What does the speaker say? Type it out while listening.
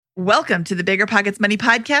Welcome to the Bigger Pockets Money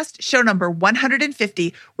Podcast, show number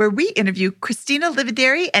 150, where we interview Christina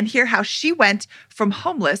Livideri and hear how she went from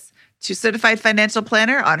homeless to certified financial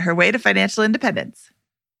planner on her way to financial independence.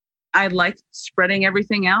 I like spreading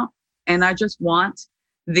everything out, and I just want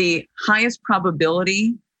the highest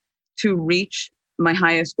probability to reach my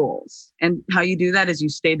highest goals. And how you do that is you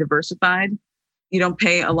stay diversified, you don't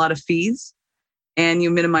pay a lot of fees, and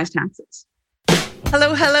you minimize taxes.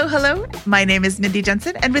 Hello, hello, hello. My name is Mindy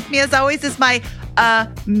Jensen, and with me as always is my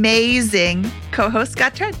amazing co-host,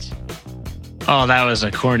 Scott Trench. Oh, that was a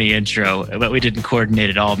corny intro, but we didn't coordinate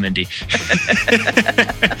at all, Mindy.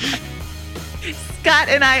 Scott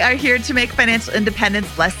and I are here to make financial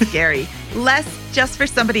independence less scary, less just for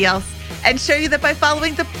somebody else, and show you that by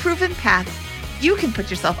following the proven path, you can put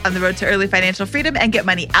yourself on the road to early financial freedom and get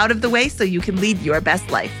money out of the way so you can lead your best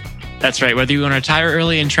life. That's right. Whether you want to retire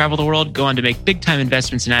early and travel the world, go on to make big-time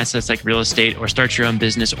investments in assets like real estate, or start your own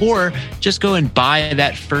business, or just go and buy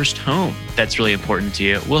that first home that's really important to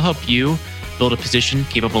you, we'll help you build a position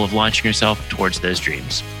capable of launching yourself towards those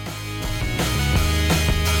dreams.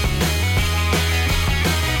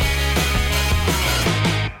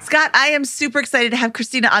 Scott, I am super excited to have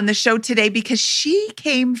Christina on the show today because she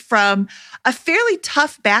came from a fairly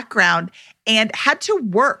tough background and had to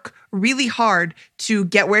work really hard to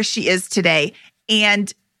get where she is today.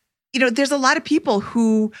 And, you know, there's a lot of people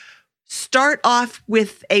who start off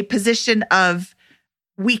with a position of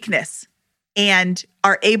weakness and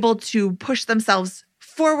are able to push themselves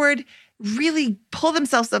forward, really pull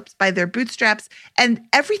themselves up by their bootstraps. And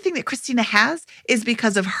everything that Christina has is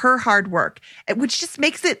because of her hard work, which just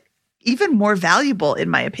makes it even more valuable, in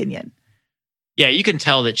my opinion. Yeah, you can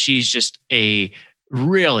tell that she's just a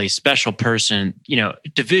really special person, you know,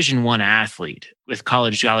 Division I athlete with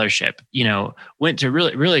college scholarship, you know, went to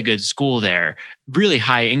really good school there, really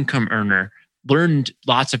high income earner, learned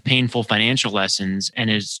lots of painful financial lessons, and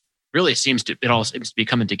it all seems to be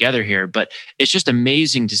coming together here. But it's just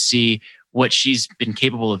amazing to see what she's been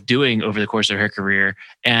capable of doing over the course of her career.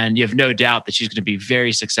 And you have no doubt that she's going to be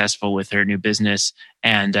very successful with her new business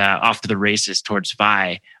and off to the races towards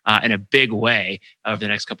FI in a big way over the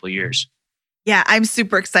next couple of years. Yeah, I'm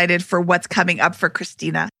super excited for what's coming up for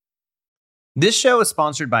Christina. This show is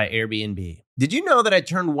sponsored by Airbnb. Did you know that I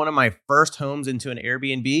turned one of my first homes into an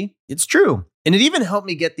Airbnb? It's true. And it even helped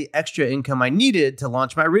me get the extra income I needed to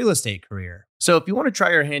launch my real estate career. So if you want to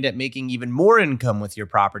try your hand at making even more income with your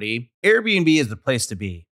property, Airbnb is the place to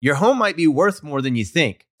be. Your home might be worth more than you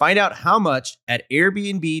think. Find out how much at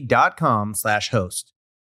airbnb.com/host.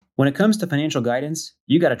 When it comes to financial guidance,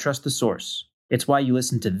 you got to trust the source. It's why you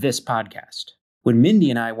listen to this podcast. When Mindy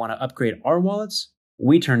and I want to upgrade our wallets,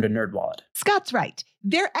 we turn to NerdWallet. Scott's right.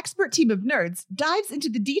 Their expert team of nerds dives into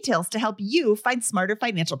the details to help you find smarter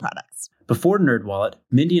financial products. Before NerdWallet,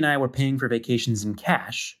 Mindy and I were paying for vacations in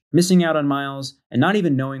cash, missing out on miles, and not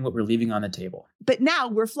even knowing what we're leaving on the table. But now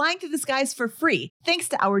we're flying through the skies for free, thanks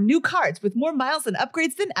to our new cards with more miles and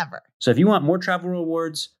upgrades than ever. So if you want more travel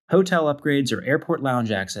rewards, hotel upgrades, or airport lounge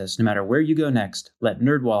access, no matter where you go next, let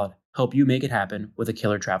NerdWallet help you make it happen with a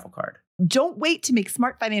killer travel card. Don't wait to make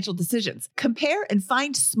smart financial decisions. Compare and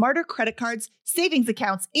find smarter credit cards, savings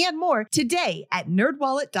accounts, and more today at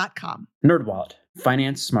nerdwallet.com. NerdWallet.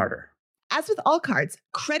 Finance smarter. As with all cards,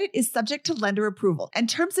 credit is subject to lender approval, and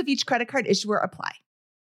terms of each credit card issuer apply.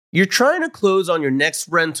 You're trying to close on your next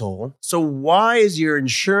rental, so why is your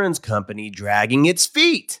insurance company dragging its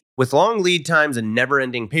feet? With long lead times and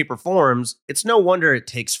never-ending paper forms, it's no wonder it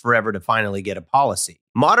takes forever to finally get a policy.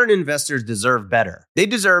 Modern investors deserve better. They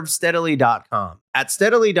deserve Steadily.com. At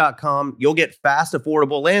Steadily.com, you'll get fast,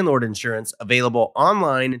 affordable landlord insurance available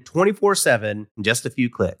online 24/7 in just a few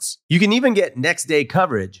clicks. You can even get next-day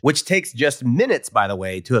coverage, which takes just minutes, by the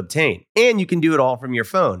way, to obtain. And you can do it all from your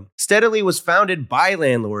phone. Steadily was founded by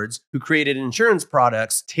landlords who created insurance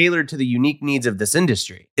products tailored to the unique needs of this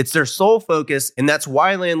industry. It's their sole focus, and that's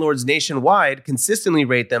why landlords nationwide consistently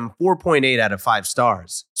rate them 4.8 out of 5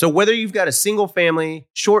 stars. So whether you've got a single-family,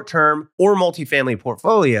 short-term, or multifamily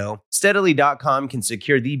portfolio, Steadily.com can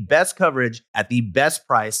secure the best coverage at the best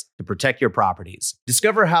price to protect your properties.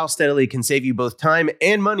 Discover how Steadily can save you both time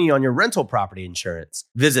and money on your rental property insurance.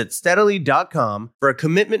 Visit Steadily.com for a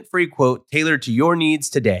commitment-free quote tailored to your needs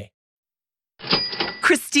today.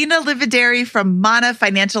 Christina Livideri from Mana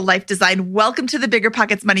Financial Life Design. Welcome to the Bigger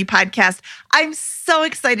Pockets Money Podcast. I'm so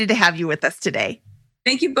excited to have you with us today.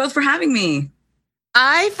 Thank you both for having me.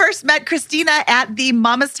 I first met Christina at the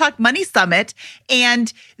Mamas Talk Money Summit,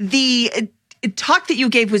 and the talk that you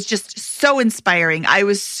gave was just so inspiring. I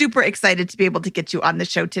was super excited to be able to get you on the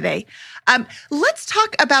show today. Let's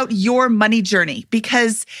talk about your money journey,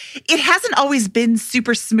 because it hasn't always been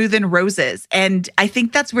super smooth and roses. And I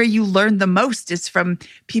think that's where you learn the most, is from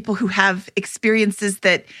people who have experiences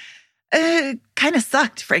that kind of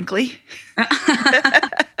sucked, frankly.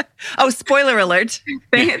 Oh, spoiler alert.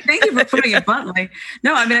 Thank you for putting it bluntly.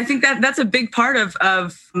 No, I mean, I think that's a big part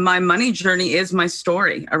of my money journey is my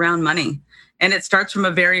story around money. And it starts from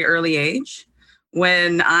a very early age.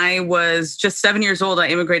 When I was just 7 years old, I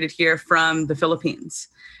immigrated here from the Philippines.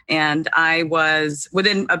 And I was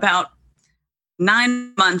within about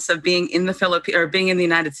 9 months of being in the Philippines, or being in the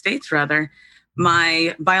United States, rather,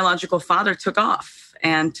 my biological father took off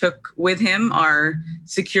and took with him our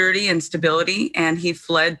security and stability. And he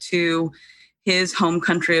fled to his home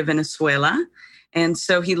country of Venezuela. And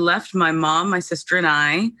so he left my mom, my sister, and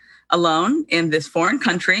I alone in this foreign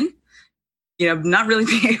country, not really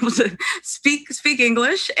being able to speak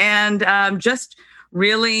English, and just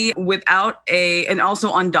really without and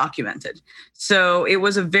also undocumented. So it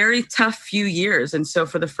was a very tough few years. And so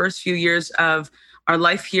for the first few years of our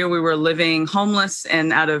life here, we were living homeless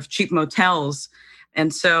and out of cheap motels.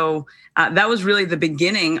 And so that was really the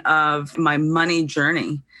beginning of my money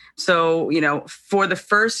journey. So, for the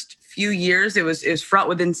first few years, it was fraught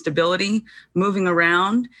with instability, moving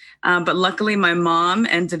around. But luckily, my mom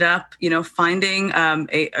ended up, finding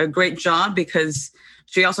a great job, because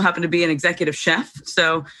she also happened to be an executive chef.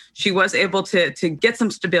 So she was able to get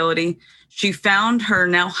some stability. She found her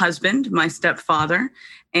now husband, my stepfather.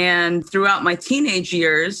 And throughout my teenage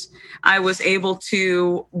years, I was able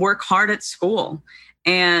to work hard at school.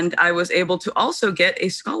 And I was able to also get a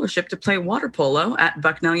scholarship to play water polo at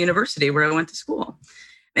Bucknell University, where I went to school.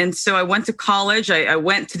 And so I went to college. I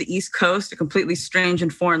went to the East Coast, a completely strange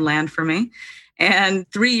and foreign land for me. And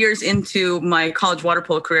 3 years into my college water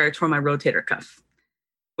polo career, I tore my rotator cuff,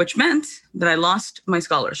 which meant that I lost my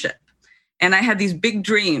scholarship. And I had these big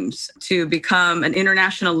dreams to become an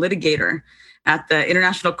international litigator at the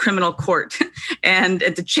International Criminal Court and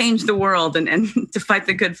to change the world and to fight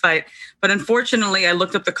the good fight. But unfortunately, I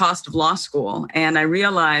looked up the cost of law school, and I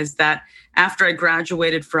realized that after I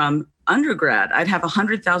graduated from undergrad, I'd have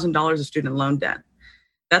 $100,000 of student loan debt.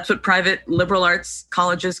 That's what private liberal arts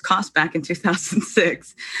colleges cost back in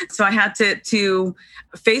 2006. So I had to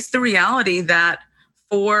face the reality that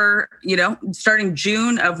for, starting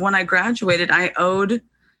June of when I graduated, I owed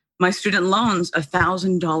my student loans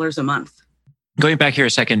 $1,000 a month. Going back here a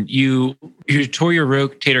second, you tore your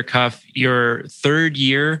rotator cuff your third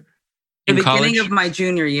year in college? The beginning of my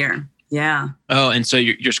junior year. Yeah. Oh, and so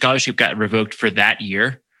your scholarship got revoked for that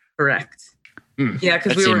year? Correct. Yeah,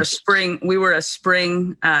 because we were a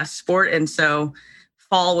spring sport, and so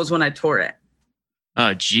fall was when I tore it.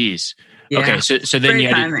 Oh, geez. Yeah. Okay, so then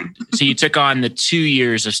you took on the 2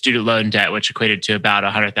 years of student loan debt, which equated to about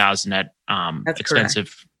 $100,000 at That's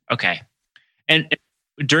expensive. Correct. Okay, and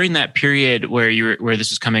during that period where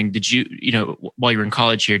this was coming, did you while you were in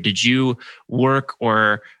college here, did you work,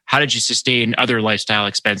 or how did you sustain other lifestyle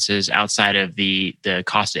expenses outside of the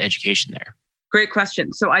cost of education there? Great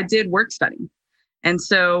question. So I did work study. And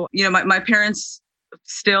so, my parents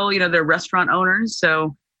still, they're restaurant owners.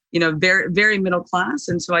 So, very, very middle class.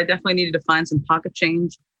 And so I definitely needed to find some pocket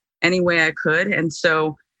change any way I could. And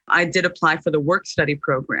so I did apply for the work study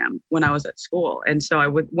program when I was at school. And so I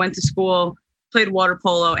went to school, played water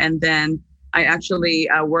polo, and then I actually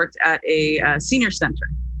worked at a senior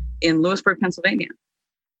center in Lewisburg, Pennsylvania.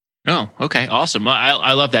 Oh, okay. Awesome. Well,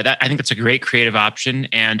 I love that. I think that's a great creative option.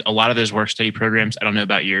 And a lot of those work study programs, I don't know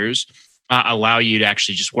about yours, allow you to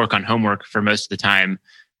actually just work on homework for most of the time,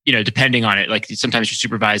 depending on it. Like sometimes you're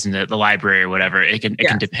supervising the library or whatever. It can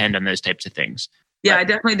depend on those types of things. Yeah, I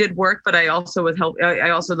definitely did work, but I also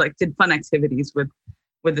did fun activities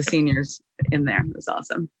with the seniors in there. It was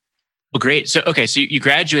awesome. Well, great. So you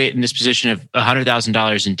graduate in this position of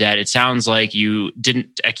 $100,000 in debt. It sounds like you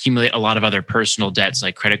didn't accumulate a lot of other personal debts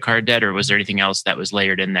like credit card debt, or was there anything else that was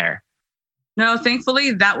layered in there? No,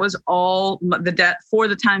 thankfully, that was all the debt for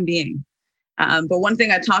the time being. But one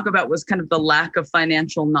thing I talk about was kind of the lack of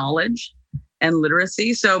financial knowledge and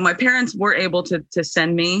literacy. So my parents were able to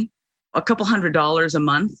send me a couple $100s a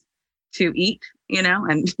month to eat,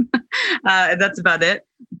 and that's about it.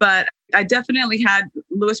 But I definitely had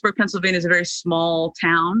Lewisburg, Pennsylvania is a very small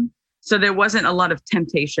town. So there wasn't a lot of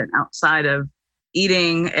temptation outside of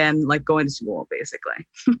eating and like going to school, basically.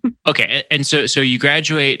 Okay. And so you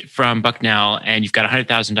graduate from Bucknell and you've got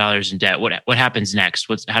 $100,000 in debt. What happens next?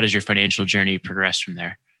 How does your financial journey progress from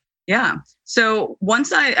there? Yeah. So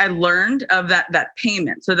once I learned of that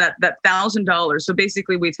payment, so that $1,000, so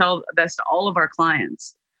basically we tell this to all of our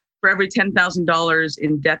clients, for every $10,000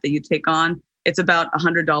 in debt that you take on, it's about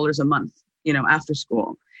 $100 a month, after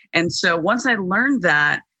school. And so once I learned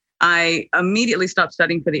that, I immediately stopped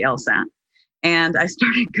studying for the LSAT and I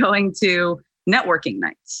started going to networking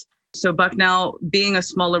nights. So Bucknell, being a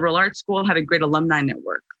small liberal arts school, had a great alumni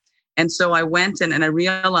network. And so I went and I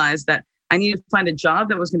realized that I needed to find a job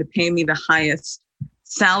that was going to pay me the highest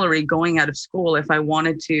salary going out of school if I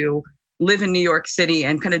wanted to live in New York City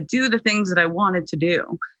and kind of do the things that I wanted to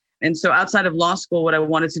do. And so outside of law school, what I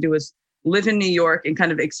wanted to do was live in New York and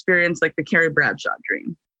kind of experience like the Carrie Bradshaw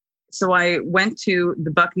dream. So I went to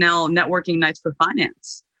the Bucknell networking nights for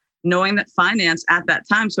finance, knowing that finance at that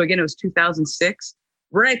time, so again, it was 2006,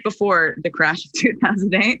 right before the crash of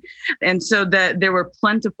 2008. And so there were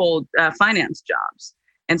plentiful finance jobs.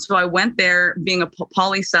 And so I went there being a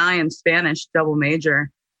poli-sci and Spanish double major,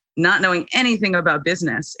 not knowing anything about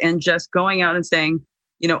business and just going out and saying,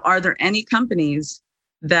 are there any companies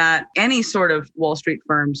that any sort of Wall Street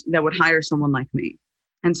firms that would hire someone like me?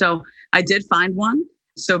 And so I did find one.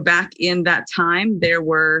 So back in that time, there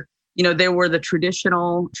were the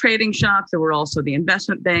traditional trading shops. There were also the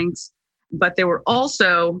investment banks, but there were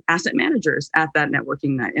also asset managers at that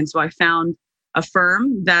networking night. And so I found a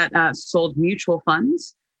firm that sold mutual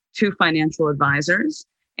funds to financial advisors,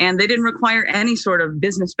 and they didn't require any sort of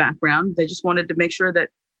business background. They just wanted to make sure that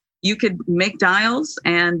you could make dials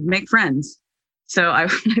and make friends. So I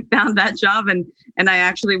found that job, and I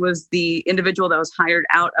actually was the individual that was hired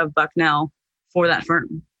out of Bucknell for that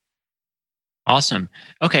firm. Awesome.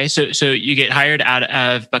 Okay, so you get hired out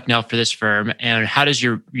of Bucknell for this firm, and how does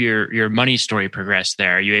your money story progress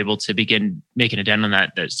there? Are you able to begin making a dent on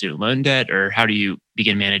that student loan debt, or how do you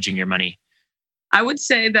begin managing your money? I would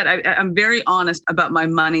say that I'm very honest about my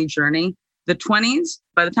money journey. The 20s,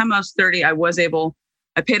 by the time I was 30, I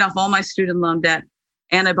paid off all my student loan debt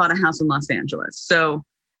and I bought a house in Los Angeles. So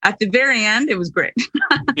at the very end, it was great.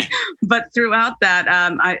 But throughout that,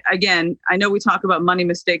 I know we talk about money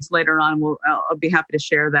mistakes later on. I'll be happy to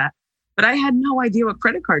share that. But I had no idea what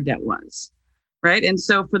credit card debt was, right? And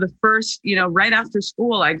so for the first, right after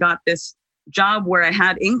school, I got this job where I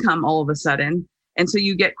had income all of a sudden. And so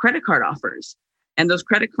you get credit card offers. And those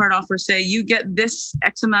credit card offers say you get this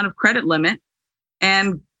X amount of credit limit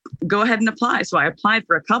and go ahead and apply. So I applied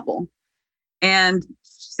for a couple. And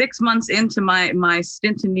 6 months into my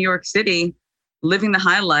stint in New York City, living the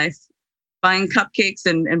high life, buying cupcakes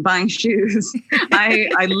and buying shoes,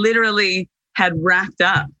 I literally had racked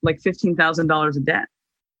up like $15,000 of debt.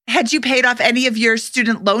 Had you paid off any of your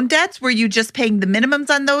student loan debts? Were you just paying the minimums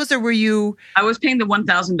on those, or were you? I was paying the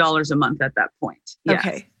 $1,000 a month at that point. Yes.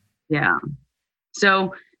 Okay. Yeah.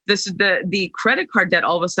 So the credit card debt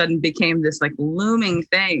all of a sudden became this like looming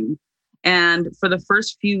thing. And for the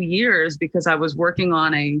first few years, because I was working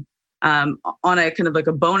on a kind of like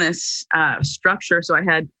a bonus structure, so I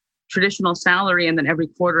had traditional salary, and then every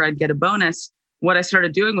quarter I'd get a bonus. What I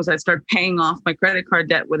started doing was I'd start paying off my credit card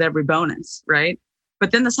debt with every bonus, right?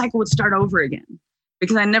 But then the cycle would start over again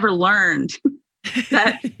because I never learned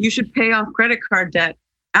that you should pay off credit card debt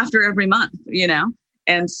after every month,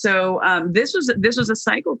 And so this was a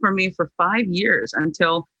cycle for me for 5 years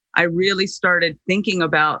until I really started thinking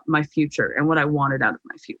about my future and what I wanted out of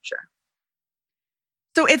my future.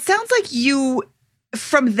 So it sounds like you,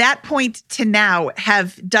 from that point to now,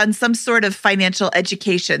 have done some sort of financial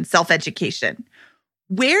education, self-education.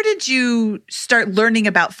 Where did you start learning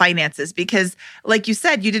about finances? Because like you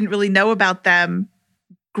said, you didn't really know about them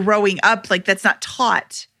growing up. Like that's not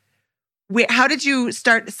taught. How did you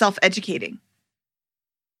start self-educating?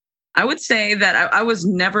 I would say that I was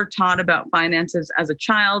never taught about finances as a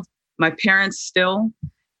child. My parents still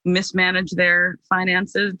mismanage their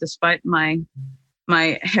finances despite my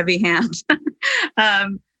heavy hand.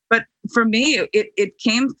 But for me, it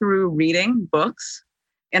came through reading books.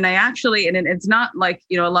 And I actually, and it's not like,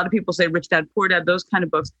 a lot of people say Rich Dad, Poor Dad, those kind of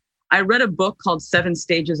books. I read a book called 7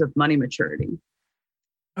 Stages of Money Maturity.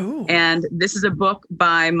 Oh. And this is a book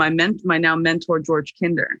by my now mentor, George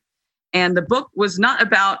Kinder. And the book was not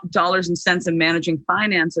about dollars and cents and managing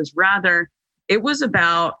finances. Rather, it was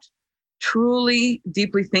about truly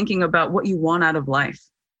deeply thinking about what you want out of life.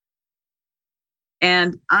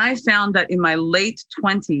 And I found that in my late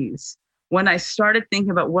 20s, when I started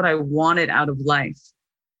thinking about what I wanted out of life,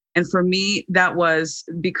 and for me, that was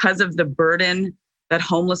because of the burden that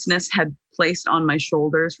homelessness had placed on my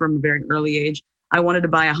shoulders from a very early age, I wanted to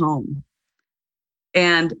buy a home.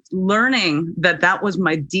 And learning that was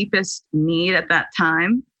my deepest need at that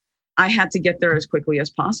time, I had to get there as quickly as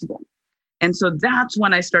possible. And so that's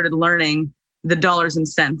when I started learning the dollars and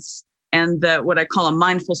cents and what I call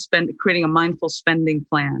creating a mindful spending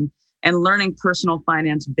plan and learning personal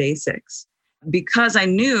finance basics because I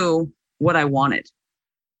knew what I wanted.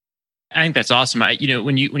 I think that's awesome.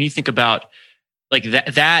 When you think about like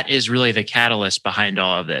that is really the catalyst behind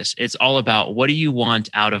all of this. It's all about what do you want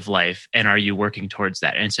out of life and are you working towards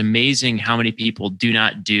that? And it's amazing how many people do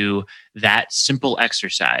not do that simple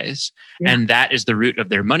exercise. Yeah. And that is the root of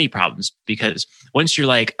their money problems, because once you're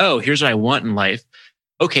like, oh, here's what I want in life.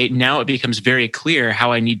 Okay, now it becomes very clear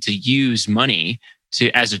how I need to use money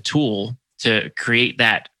as a tool to create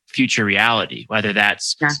that future reality, whether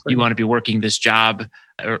that's you want to be working this job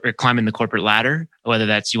or climbing the corporate ladder, whether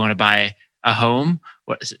that's you want to buy a home,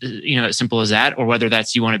 as simple as that, or whether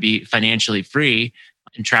that's you want to be financially free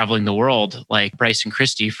and traveling the world like Bryce and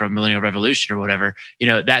Christy from Millennial Revolution or whatever.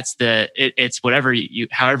 It's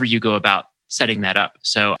however you go about setting that up.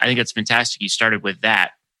 So I think it's fantastic. You started with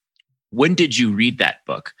that. When did you read that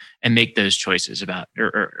book and make those choices about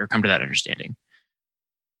or come to that understanding?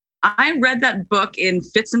 I read that book in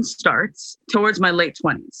fits and starts towards my late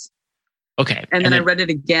 20s. Okay. And then I read it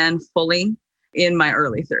again fully in my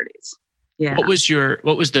early 30s. Yeah. What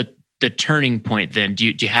was the turning point then? Do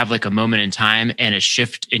you have like a moment in time and a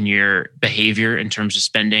shift in your behavior in terms of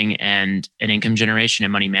spending and income generation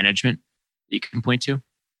and money management that you can point to?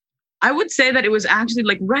 I would say that it was actually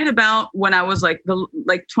like right about when I was like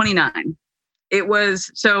 29. It was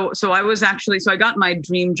so I got my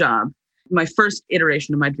dream job, my first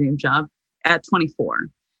iteration of my dream job at 24.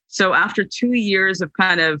 So after 2 years of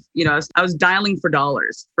kind of, I was dialing for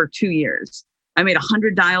dollars for 2 years. I made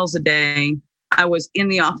 100 dials a day. I was in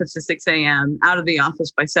the office at 6 a.m., out of the office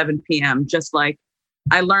by 7 p.m. Just like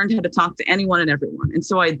I learned how to talk to anyone and everyone. And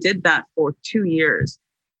so I did that for 2 years.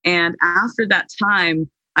 And after that time,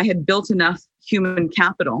 I had built enough human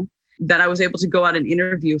capital that I was able to go out and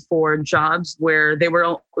interview for jobs where they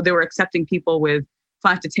were accepting people with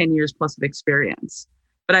 5 to 10 years plus of experience.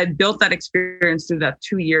 But I'd built that experience through that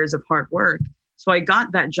 2 years of hard work. So I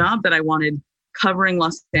got that job that I wanted covering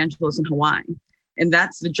Los Angeles and Hawaii. And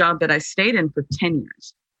that's the job that I stayed in for 10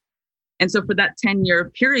 years. And so for that 10-year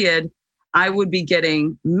period, I would be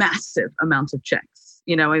getting massive amounts of checks,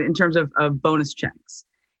 in terms of bonus checks.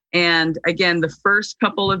 And again, the first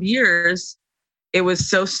couple of years, it was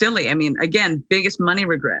so silly. I mean, again, biggest money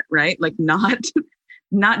regret, right? Like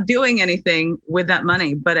not doing anything with that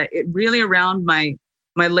money. But it really around my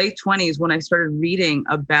late 20s, when I started reading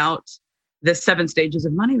about the 7 stages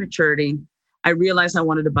of money maturity, I realized I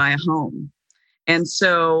wanted to buy a home. And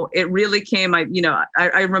so it really came, I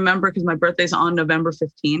remember because my birthday's on November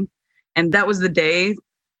 15th. And that was the day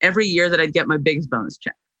every year that I'd get my biggest bonus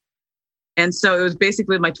check. And so it was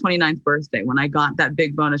basically my 29th birthday when I got that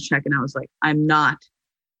big bonus check. And I was like, I'm not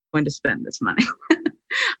going to spend this money.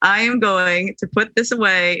 I am going to put this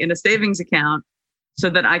away in a savings account so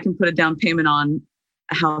that I can put a down payment on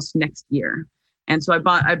a house next year. And so I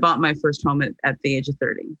bought my first home at the age of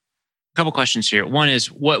 30. A couple questions here. One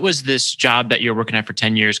is, what was this job that you're working at for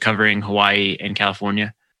 10 years covering Hawaii and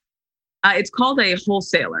California? It's called a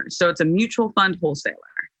wholesaler. So it's a mutual fund wholesaler.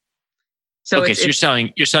 So okay, so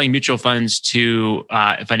you're selling mutual funds to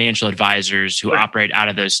financial advisors who operate out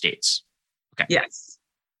of those states. Okay. Yes.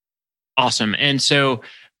 Awesome. And so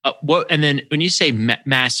and then when you say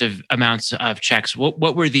massive amounts of checks,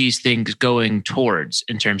 what were these things going towards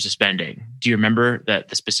in terms of spending? Do you remember the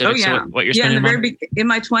specifics of what you're spending on? In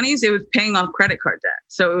my 20s, it was paying off credit card debt.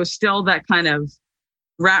 So it was still that kind of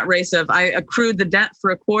rat race of I accrued the debt for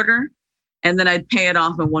a quarter and then I'd pay it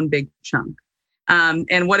off in one big chunk.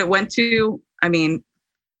 And what it went to, I mean,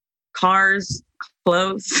 cars,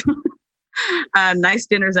 clothes, nice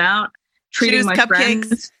dinners out, treating my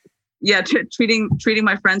friends. Yeah, treating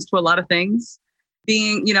my friends to a lot of things.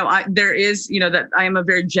 Being, that I am a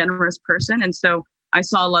very generous person. And so I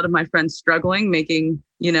saw a lot of my friends struggling, making,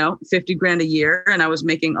 $50,000 a year. And I was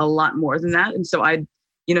making a lot more than that. And so I'd,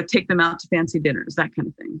 take them out to fancy dinners, that kind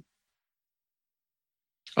of thing.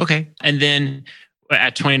 Okay. And then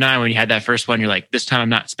at 29, when you had that first one, you're like, this time I'm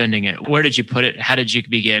not spending it. Where did you put it? How did you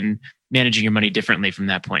begin managing your money differently from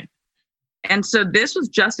that point? And so this was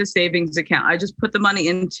just a savings account. I just put the money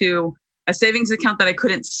into a savings account that I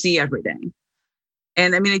couldn't see every day.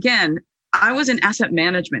 And I mean, again, I was in asset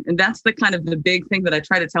management. And that's the kind of the big thing that I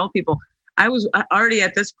try to tell people. I was already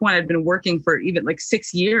at this point, I'd been working for even like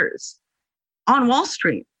 6 years on Wall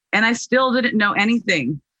Street. And I still didn't know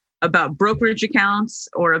anything about brokerage accounts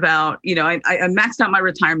or about, I maxed out my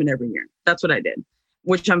retirement every year. That's what I did,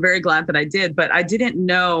 which I'm very glad that I did. But I didn't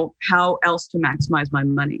know how else to maximize my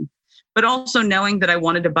money. But also knowing that I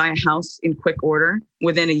wanted to buy a house in quick order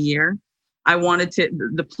within a year.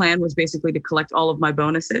 the plan was basically to collect all of my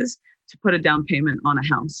bonuses to put a down payment on a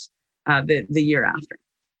house the year after.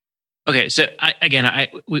 Okay, so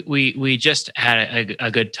we just had a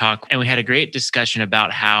good talk, and we had a great discussion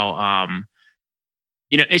about how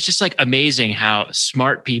it's just like amazing how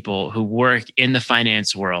smart people who work in the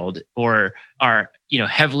finance world or are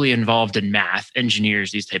heavily involved in math,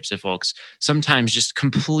 engineers, these types of folks, sometimes just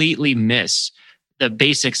completely miss the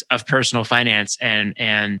basics of personal finance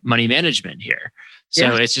and money management here.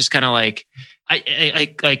 So It's just kind of like,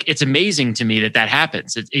 I it's amazing to me that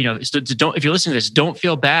happens. So if you're listening to this, don't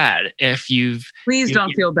feel bad if Please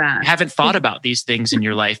don't feel bad. Haven't thought about these things in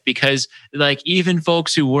your life, because like even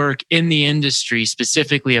folks who work in the industry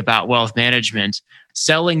specifically about wealth management,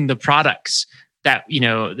 selling the products that,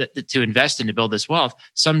 to invest in to build this wealth,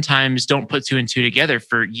 sometimes don't put two and two together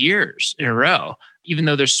for years in a row. Even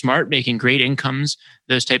though they're smart, making great incomes,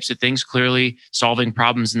 those types of things, clearly solving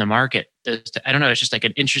problems in the market. I don't know. It's just like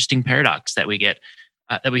an interesting paradox that we get,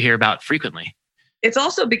 that we hear about frequently. It's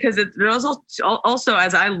also because there's also,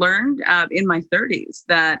 as I learned in my 30s,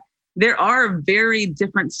 that there are very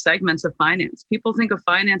different segments of finance. People think of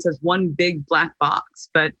finance as one big black box,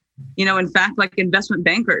 but in fact, like investment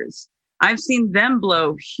bankers, I've seen them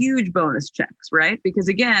blow huge bonus checks, right? Because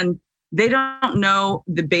again, they don't know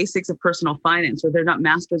the basics of personal finance, or they're not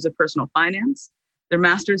masters of personal finance. They're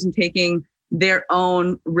masters in taking their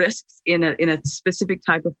own risks in a specific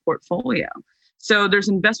type of portfolio. So there's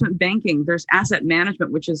investment banking, there's asset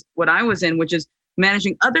management, which is what I was in, which is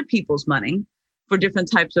managing other people's money for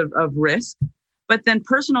different types of risk. But then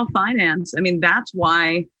personal finance, that's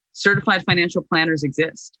why certified financial planners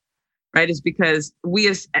exist, right? Is because we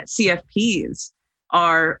as CFPs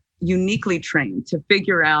are uniquely trained to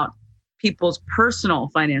figure out people's personal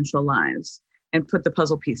financial lives and put the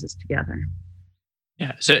puzzle pieces together.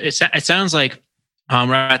 Yeah. So it sounds like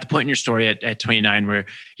we're at the point in your story at 29 where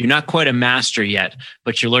you're not quite a master yet,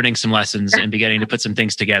 but you're learning some lessons and beginning to put some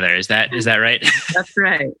things together. Is that right?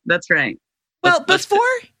 That's right. Well,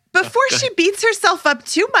 before she beats herself up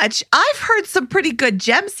too much, I've heard some pretty good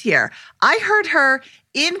gems here. I heard her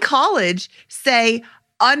in college say,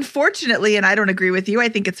 unfortunately, and I don't agree with you, I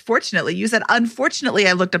think it's fortunately. You said, unfortunately,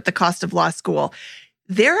 I looked up the cost of law school.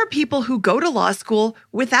 There are people who go to law school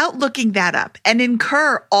without looking that up and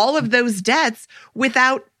incur all of those debts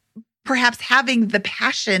without perhaps having the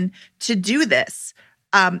passion to do this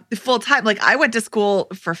full time. Like I went to school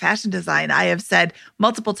for fashion design. I have said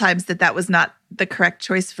multiple times that was not the correct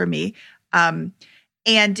choice for me. And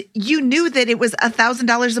you knew that it was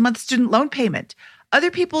 $1,000 a month student loan payment. Other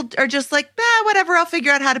people are just like, whatever, I'll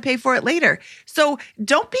figure out how to pay for it later. So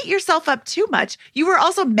don't beat yourself up too much. You were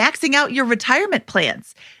also maxing out your retirement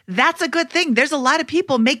plans. That's a good thing. There's a lot of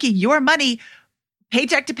people making your money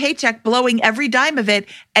paycheck to paycheck, blowing every dime of it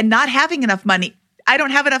and not having enough money. I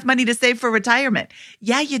don't have enough money to save for retirement.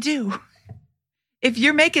 Yeah, you do. If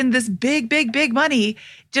you're making this big, big, big money,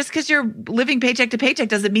 just because you're living paycheck to paycheck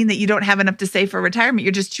doesn't mean that you don't have enough to save for retirement.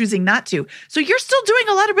 You're just choosing not to. So you're still doing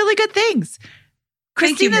a lot of really good things.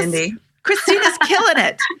 Thank you, Mindy. Christina's killing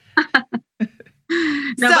it.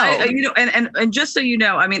 And just so you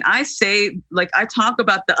know, I say, like, I talk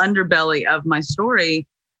about the underbelly of my story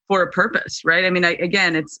for a purpose, right?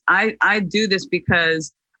 I do this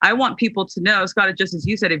because I want people to know, Scott, just as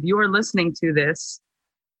you said, if you're listening to this,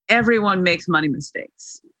 everyone makes money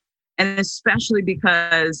mistakes. And especially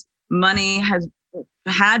because money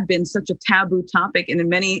had been such a taboo topic, and in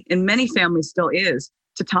many families still is,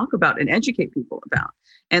 to talk about and educate people about.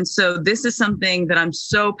 And so this is something that I'm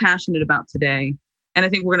so passionate about today. And I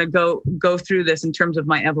think we're going to go through this in terms of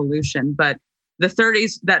my evolution. But the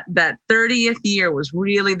 30s, that 30th year was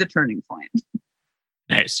really the turning point.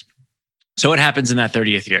 Nice. So what happens in that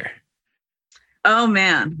 30th year? Oh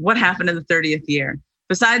man, what happened in the 30th year?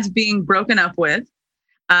 Besides being broken up with,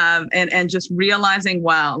 and just realizing,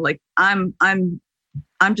 wow, like I'm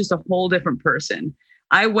just a whole different person.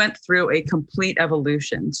 I went through a complete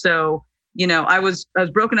evolution. So, I was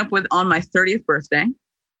broken up with on my 30th birthday,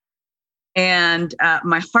 and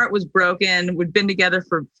my heart was broken. We'd been together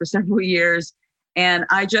for several years, and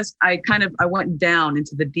I went down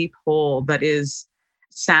into the deep hole that is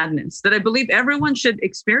sadness that I believe everyone should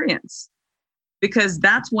experience, because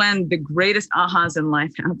that's when the greatest ahas in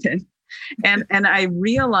life happen. And I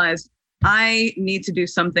realized I need to do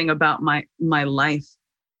something about my life.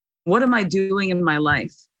 What am I doing in my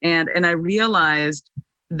life? And I realized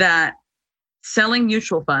that selling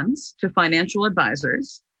mutual funds to financial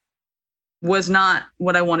advisors was not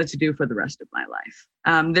what I wanted to do for the rest of my life.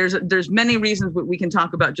 There's many reasons we can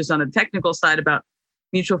talk about just on a technical side about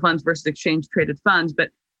mutual funds versus exchange traded funds.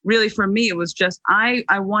 But really for me, it was just, I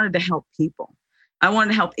wanted to help people. I wanted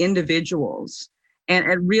to help individuals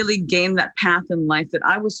and really gain that path in life that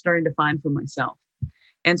I was starting to find for myself.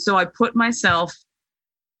 And so I put myself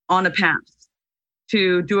on a path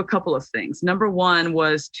to do a couple of things. Number one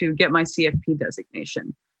was to get my CFP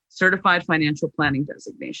designation, Certified Financial Planning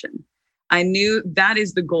designation. I knew that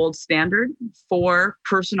is the gold standard for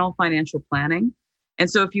personal financial planning. And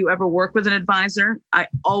so if you ever work with an advisor, I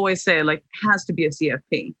always say like, it has to be a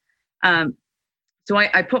CFP. So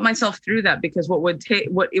I put myself through that because what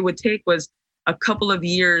it would take was a couple of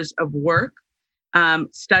years of work,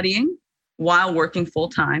 studying while working full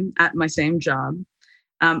time at my same job.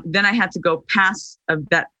 Then I had to go pass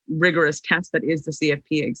that rigorous test that is the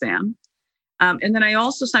CFP exam. And then I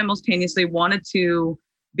also simultaneously wanted to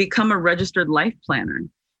become a registered life planner,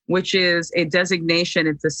 which is a designation.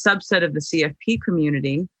 It's a subset of the CFP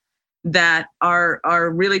community that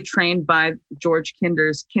are really trained by George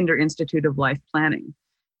Kinder's Kinder Institute of Life Planning,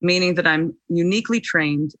 meaning that I'm uniquely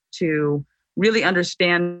trained to really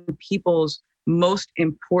understand people's most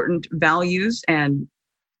important values and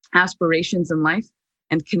aspirations in life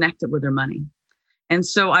and connect it with their money. And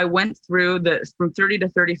so I went through from 30 to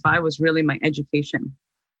 35 was really my education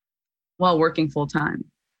while working full time.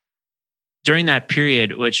 During that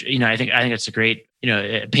period, which, I think it's a great,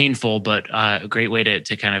 painful, but a great way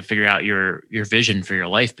to kind of figure out your vision for your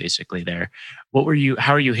life, basically there.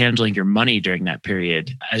 How are you handling your money during that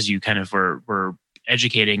period as you kind of were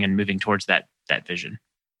educating and moving towards that vision?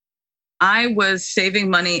 I was saving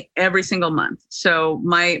money every single month. So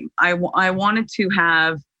I wanted to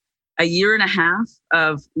have a year and a half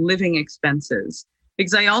of living expenses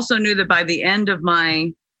because I also knew that by the end of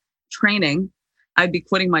my training, I'd be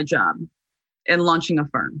quitting my job and launching a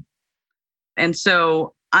firm. And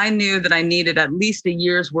so I knew that I needed at least a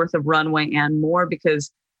year's worth of runway and more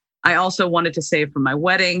because I also wanted to save for my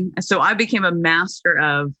wedding. And so I became a master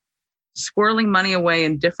of squirreling money away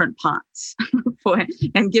in different pots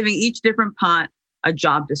and giving each different pot a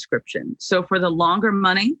job description. So for the longer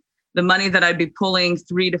money, the money that I'd be pulling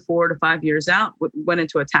 3 to 4 to 5 years out went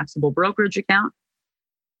into a taxable brokerage account.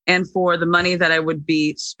 And for the money that I would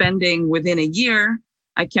be spending within a year,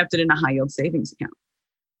 I kept it in a high yield savings account.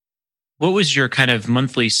 What was your kind of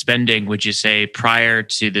monthly spending, would you say, prior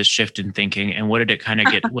to this shift in thinking? And what did it kind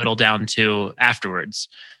of get whittled down to afterwards?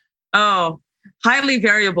 Oh, highly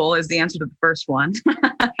variable is the answer to the first one.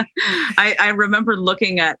 I remember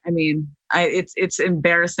looking at, it's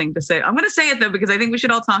embarrassing to say. I'm going to say it though, because I think we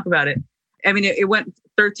should all talk about it. It went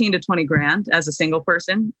 13 to 20 grand as a single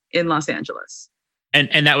person in Los Angeles.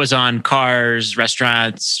 And that was on cars,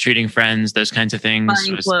 restaurants, treating friends, those kinds of things.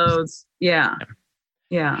 Buying clothes. Yeah.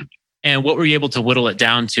 And what were you able to whittle it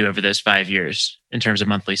down to over those 5 years in terms of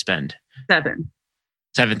monthly spend?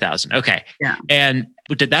 7,000. Okay. Yeah. And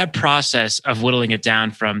did that process of whittling it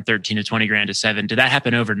down from 13 to 20 grand to 7, did that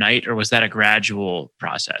happen overnight or was that a gradual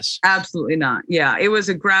process? Absolutely not. Yeah. It was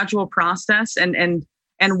a gradual process and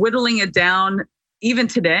whittling it down even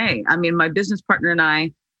today. My business partner and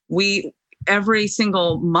I, every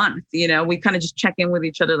single month, we kind of just check in with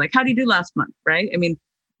each other. Like, how do you do last month? Right.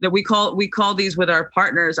 That we call these with our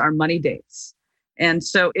partners, our money dates. And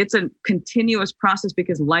so it's a continuous process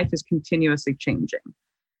because life is continuously changing.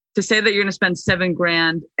 To say that you're going to spend 7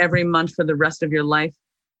 grand every month for the rest of your life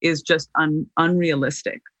is just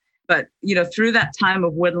unrealistic. But, through that time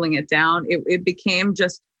of whittling it down, it became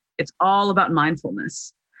it's all about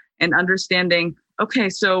mindfulness and understanding, okay,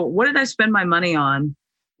 so what did I spend my money on?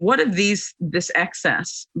 What of this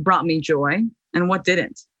excess brought me joy and what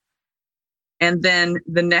didn't? And then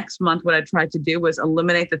the next month, what I tried to do was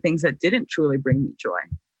eliminate the things that didn't truly bring me joy.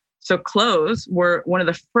 So clothes were one of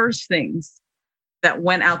the first things that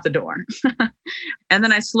went out the door. And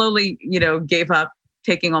then I slowly, gave up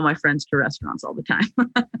taking all my friends to restaurants all the time.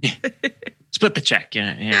 Split the check.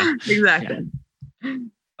 Yeah. Exactly. Yeah.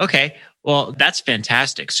 Okay. Well, that's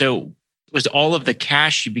fantastic. So was all of the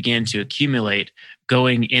cash you began to accumulate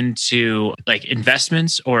going into like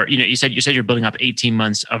investments or, you said you're building up 18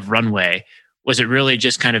 months of runway. Was it really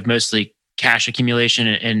just kind of mostly cash accumulation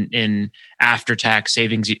in after-tax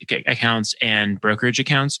savings accounts and brokerage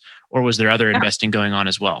accounts? Or was there other investing going on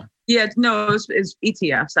as well? Yeah, no, it was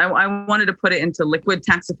ETFs. I wanted to put it into liquid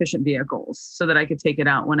tax-efficient vehicles so that I could take it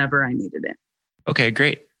out whenever I needed it. Okay,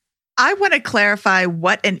 great. I want to clarify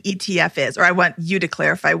what an ETF is, or I want you to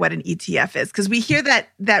clarify what an ETF is, because we hear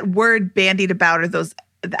that word bandied about, or those,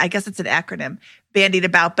 I guess it's an acronym, bandied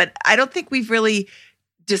about, but I don't think we've really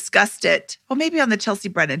discussed it. Well, maybe on the Chelsea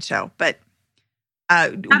Brennan show, but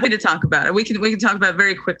happy to talk about it. We can talk about it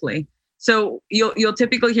very quickly. So you'll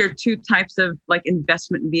typically hear 2 types of like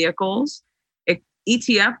investment vehicles.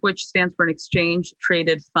 ETF, which stands for an exchange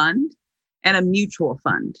traded fund, and a mutual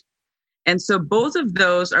fund. And so both of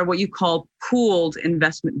those are what you call pooled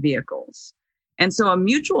investment vehicles. And so a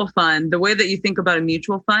mutual fund, the way that you think about a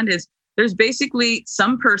mutual fund is there's basically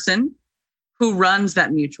some person who runs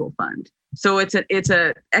that mutual fund. So it's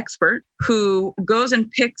a expert who goes and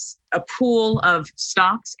picks a pool of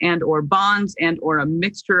stocks and or bonds and or a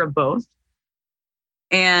mixture of both.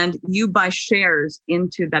 And you buy shares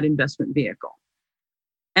into that investment vehicle.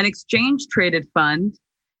 An exchange traded fund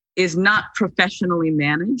is not professionally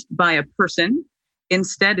managed by a person.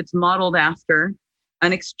 Instead, it's modeled after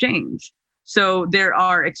an exchange. So there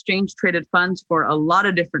are exchange traded funds for a lot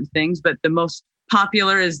of different things, but the most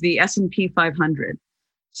popular is the S&P 500.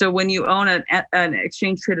 So when you own an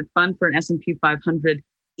exchange traded fund for an S&P 500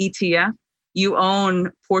 ETF, you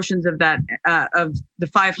own portions of that of the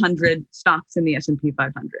 500 stocks in the S&P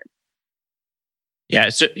 500. Yeah,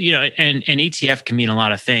 so and an ETF can mean a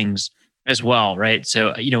lot of things as well, right?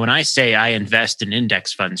 So when I say I invest in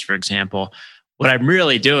index funds, for example, what I'm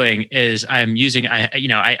really doing is I'm using I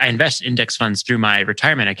invest in index funds through my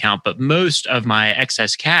retirement account, but most of my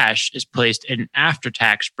excess cash is placed in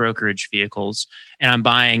after-tax brokerage vehicles, and I'm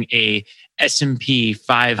buying a S&P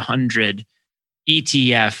 500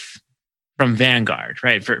 ETF from Vanguard,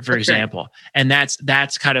 right? For example. And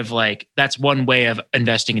that's kind of like, that's one way of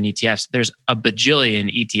investing in ETFs. There's a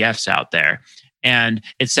bajillion ETFs out there. And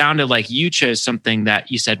it sounded like you chose something that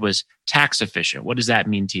you said was tax efficient. What does that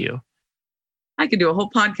mean to you? I could do a whole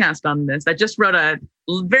podcast on this. I just wrote a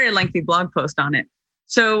very lengthy blog post on it.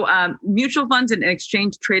 So mutual funds and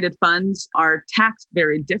exchange traded funds are taxed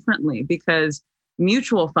very differently because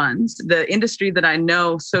mutual funds, the industry that I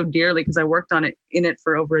know so dearly because I worked in it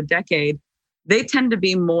for over a decade, they tend to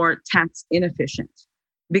be more tax inefficient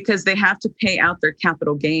because they have to pay out their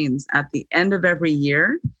capital gains at the end of every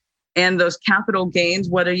year. And those capital gains,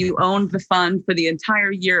 whether you own the fund for the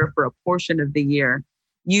entire year or for a portion of the year,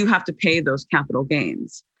 you have to pay those capital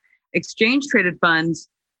gains. Exchange traded funds,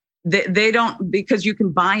 they don't, because you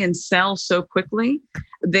can buy and sell so quickly,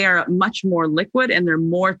 they are much more liquid and they're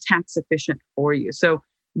more tax efficient for you. So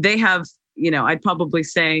they have, I'd probably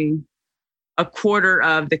say a quarter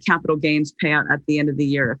of the capital gains payout at the end of the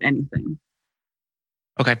year, if anything.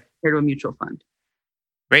 Okay. Compared to a mutual fund.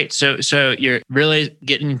 Great. So you're really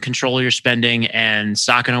getting control of your spending and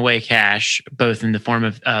socking away cash, both in the form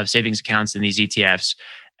of savings accounts and these ETFs.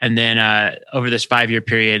 And then over this 5-year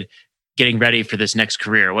period, getting ready for this next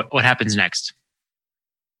career. What happens next?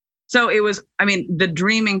 So it was, the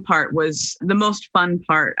dreaming part was the most fun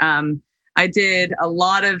part. I did a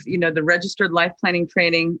lot of, the registered life planning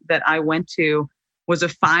training that I went to was a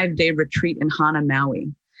 5-day retreat in Hana, Maui.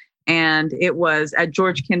 And it was at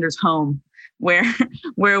George Kinder's home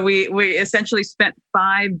where we essentially spent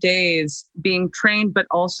 5 days being trained, but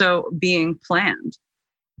also being planned.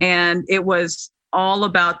 And it was all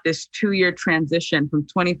about this 2-year transition from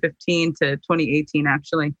 2015 to 2018,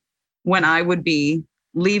 actually, when I would be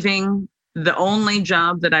leaving the only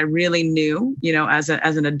job that I really knew, as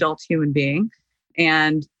an adult human being,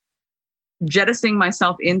 and jettisoning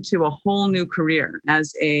myself into a whole new career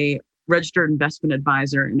as a registered investment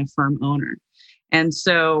advisor and a firm owner. And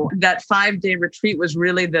so that 5-day retreat was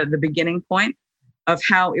really the beginning point of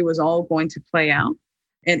how it was all going to play out.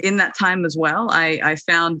 And in that time as well, I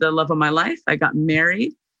found the love of my life. I got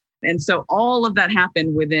married. And so all of that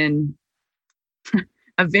happened within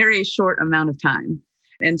a very short amount of time.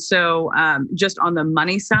 And so just on the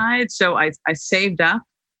money side, so I saved up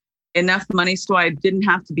enough money so I didn't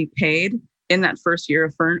have to be paid in that first year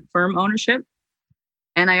of firm ownership.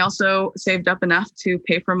 And I also saved up enough to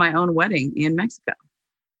pay for my own wedding in Mexico.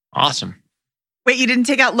 Awesome. Wait, you didn't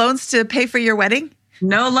take out loans to pay for your wedding?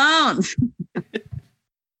 No loans.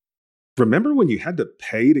 Remember when you had to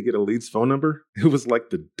pay to get a lead's phone number? It was like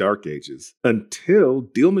the dark ages until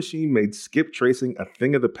Deal Machine made skip tracing a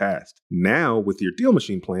thing of the past. Now, with your Deal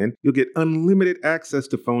Machine plan, you'll get unlimited access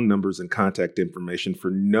to phone numbers and contact information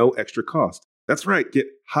for no extra cost. That's right, get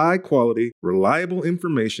high-quality, reliable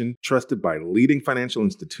information trusted by leading financial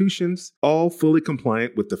institutions, all fully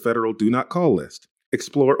compliant with the federal Do Not Call list.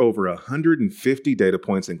 Explore over 150 data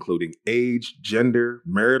points, including age, gender,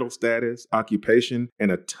 marital status, occupation,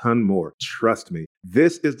 and a ton more. Trust me,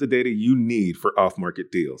 this is the data you need for off-market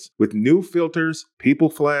deals. With new filters, people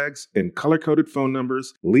flags, and color-coded phone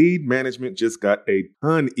numbers, lead management just got a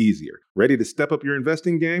ton easier. Ready to step up your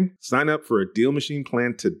investing game? Sign up for a Deal Machine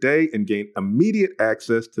plan today and gain immediate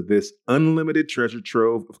access to this unlimited treasure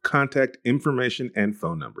trove of contact information and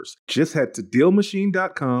phone numbers. Just head to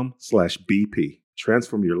dealmachine.com/BP.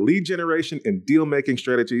 Transform your lead generation and deal-making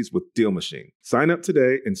strategies with Deal Machine. Sign up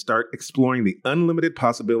today and start exploring the unlimited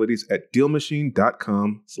possibilities at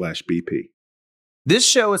DealMachine.com/BP. This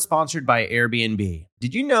show is sponsored by Airbnb.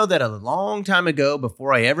 Did you know that a long time ago,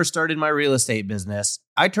 before I ever started my real estate business,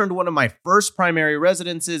 I turned one of my first primary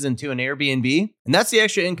residences into an Airbnb? And that's the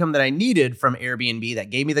extra income that I needed from Airbnb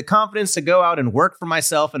that gave me the confidence to go out and work for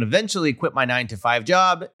myself and eventually quit my 9-to-5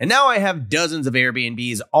 job. And now I have dozens of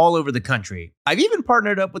Airbnbs all over the country. I've even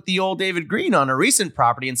partnered up with the old David Green on a recent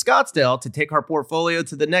property in Scottsdale to take our portfolio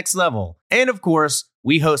to the next level. And of course,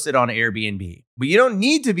 we host it on Airbnb. But you don't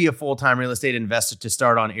need to be a full-time real estate investor to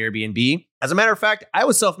start on Airbnb. As a matter of fact, I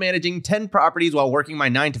was self-managing 10 properties while working my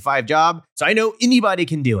 9-to-5 job, so I know anybody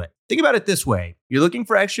can do it. Think about it this way. You're looking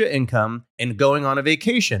for extra income and going on a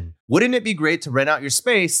vacation. Wouldn't it be great to rent out your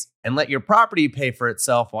space and let your property pay for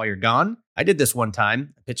itself while you're gone? I did this one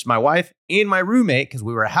time. I pitched my wife and my roommate, because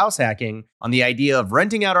we were house hacking, on the idea of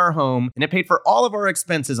renting out our home, and it paid for all of our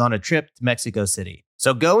expenses on a trip to Mexico City.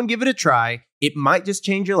 So go and give it a try. It might just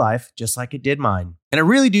change your life, just like it did mine. And I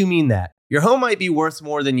really do mean that. Your home might be worth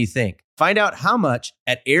more than you think. Find out how much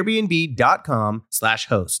at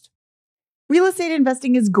airbnb.com/host. Real estate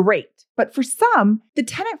investing is great, but for some, the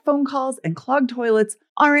tenant phone calls and clogged toilets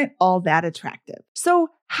aren't all that attractive. So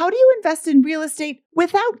how do you invest in real estate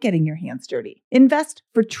without getting your hands dirty? Invest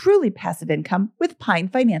for truly passive income with Pine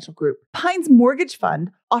Financial Group. Pine's mortgage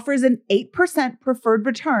fund offers an 8% preferred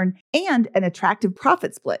return and an attractive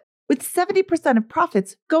profit split, with 70% of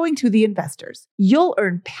profits going to the investors. You'll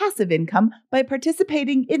earn passive income by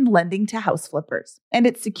participating in lending to house flippers. And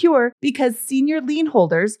it's secure because senior lien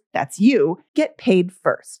holders, that's you, get paid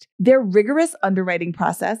first. Their rigorous underwriting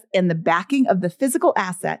process and the backing of the physical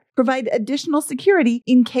asset provide additional security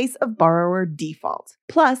in case of borrower default.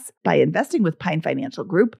 Plus, by investing with Pine Financial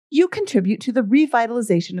Group, you contribute to the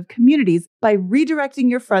revitalization of communities by redirecting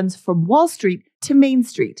your funds from Wall Street to Main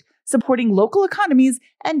Street, supporting local economies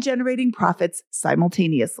and generating profits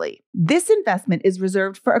simultaneously. This investment is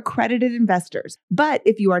reserved for accredited investors, but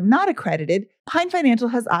if you are not accredited, Pine Financial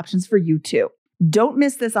has options for you too. Don't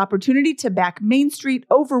miss this opportunity to back Main Street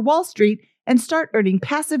over Wall Street and start earning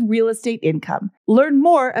passive real estate income. Learn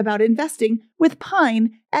more about investing with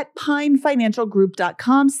Pine at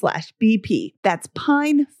pinefinancialgroup.com/BP. That's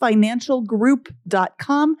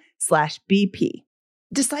pinefinancialgroup.com/BP.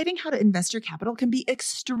 Deciding how to invest your capital can be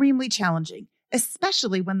extremely challenging,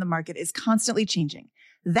 especially when the market is constantly changing.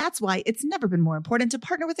 That's why it's never been more important to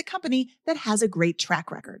partner with a company that has a great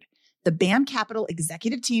track record. The BAM Capital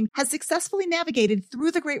executive team has successfully navigated through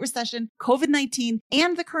the Great Recession, COVID-19,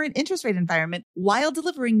 and the current interest rate environment while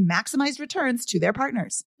delivering maximized returns to their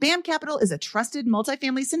partners. BAM Capital is a trusted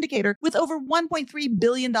multifamily syndicator with over $1.3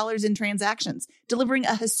 billion in transactions, delivering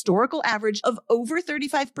a historical average of over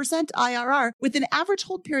 35% IRR with an average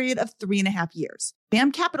hold period of 3.5 years.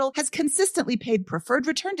 BAM Capital has consistently paid preferred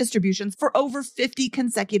return distributions for over 50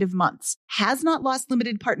 consecutive months, has not lost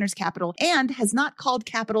limited partners capital, and has not called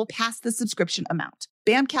capital past the subscription amount.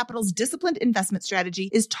 BAM Capital's disciplined investment strategy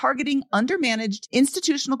is targeting undermanaged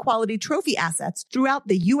institutional quality trophy assets throughout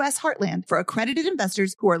the U.S. heartland for accredited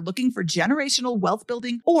investors who are looking for generational wealth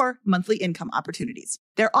building or monthly income opportunities.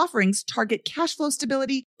 Their offerings target cash flow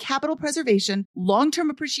stability, capital preservation, long-term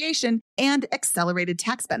appreciation, and accelerated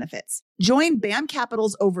tax benefits. Join BAM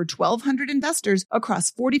Capital's over 1,200 investors across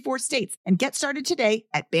 44 states and get started today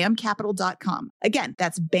at bamcapital.com. Again,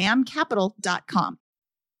 that's bamcapital.com.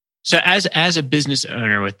 So as a business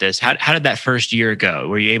owner with this, how did that first year go?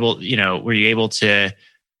 Were you able to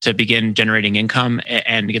begin generating income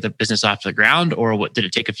and get the business off the ground, or what did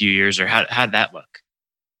it take a few years, or how did that look?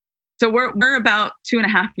 So we're about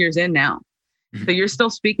 2.5 years in now. Mm-hmm. So you're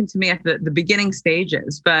still speaking to me at the beginning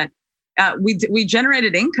stages, but we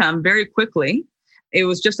generated income very quickly. It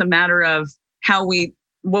was just a matter of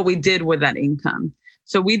what we did with that income.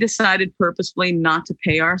 So we decided purposefully not to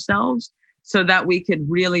pay ourselves so that we could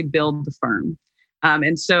really build the firm.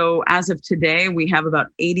 And so as of today, we have about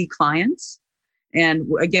 80 clients. And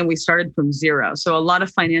again, we started from zero. So a lot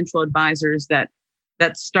of financial advisors that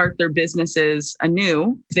start their businesses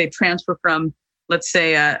anew, they transfer from, let's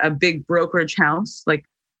say, a big brokerage house like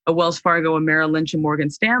a Wells Fargo, a Merrill Lynch, and Morgan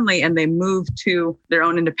Stanley, and they move to their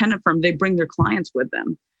own independent firm. They bring their clients with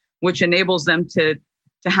them, which enables them to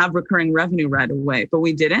have recurring revenue right away. But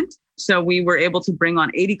we didn't. So we were able to bring on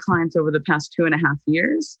 80 clients over the past 2.5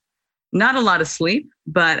 years. Not a lot of sleep,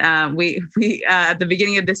 but we at the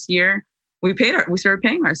beginning of this year, we started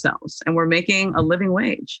paying ourselves, and we're making a living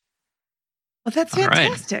wage. Well, that's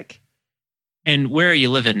fantastic. Right. And where are you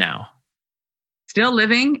living now? Still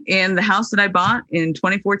living in the house that I bought in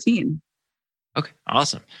 2014. Okay,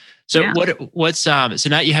 awesome. So Yeah. what's so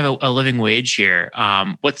now you have a living wage here.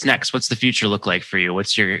 What's next? What's the future look like for you?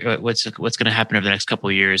 What's going to happen over the next couple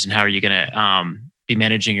of years, and how are you going to be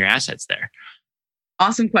managing your assets there?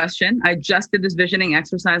 Awesome question. I just did this visioning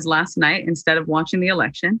exercise last night instead of watching the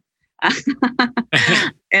election.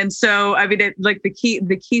 And so, I mean,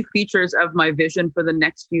 the key features of my vision for the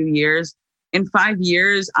next few years. In 5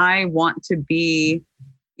 years, I want to be,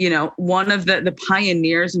 one of the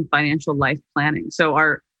pioneers in financial life planning. So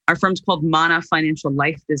our firm's called Mana Financial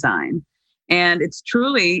Life Design, and it's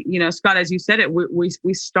truly, Scott, as you said it,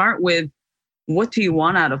 we start with, what do you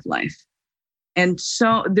want out of life? And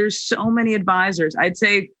so there's so many advisors. I'd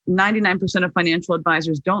say 99% of financial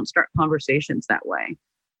advisors don't start conversations that way.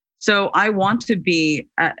 So I want to be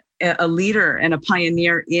a leader and a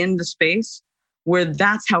pioneer in the space where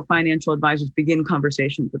that's how financial advisors begin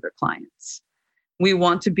conversations with their clients. We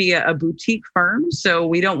want to be a boutique firm. So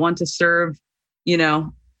we don't want to serve,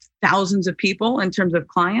 thousands of people in terms of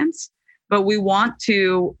clients, but we want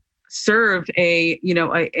to serve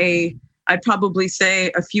I'd probably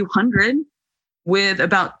say a few hundred with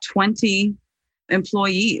about 20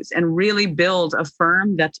 employees, and really build a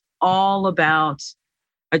firm that's all about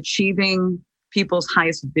achieving people's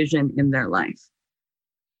highest vision in their life.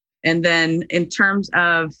 And then in terms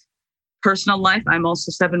of personal life, I'm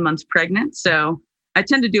also 7 months pregnant. So I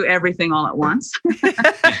tend to do everything all at once.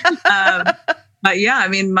 But yeah, I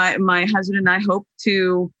mean, my husband and I hope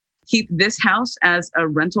to keep this house as a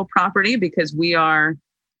rental property because we are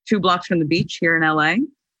 2 blocks from the beach here in LA,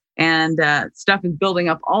 and stuff is building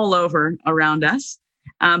up all over around us.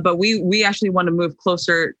 But we actually want to move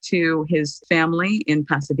closer to his family in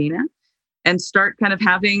Pasadena and start kind of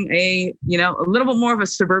having a little bit more of a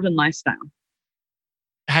suburban lifestyle.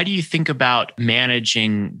 How do you think about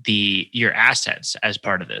managing your assets as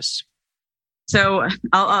part of this? So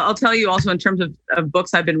I'll tell you also in terms of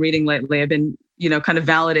books I've been reading lately, I've been, kind of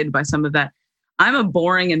validated by some of that. I'm a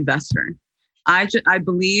boring investor. I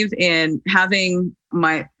believe in having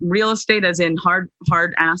my real estate as in hard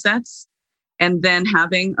assets, and then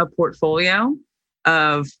having a portfolio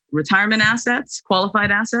of retirement assets,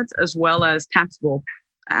 qualified assets, as well as taxable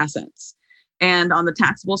assets. And on the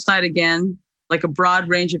taxable side, again, like a broad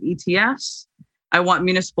range of ETFs. I want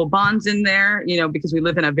municipal bonds in there, because we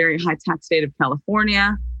live in a very high tax state of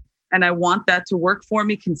California. And I want that to work for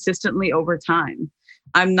me consistently over time.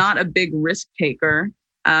 I'm not a big risk taker,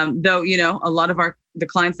 though, a lot of the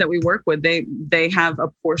clients that we work with, they have a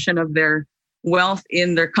portion of their wealth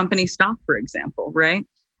in their company stock, for example, right?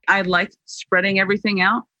 I like spreading everything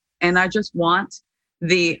out, and I just want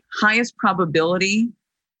the highest probability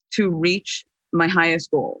to reach my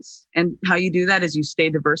highest goals. And how you do that is you stay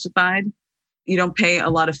diversified, you don't pay a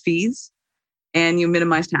lot of fees, and you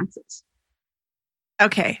minimize taxes.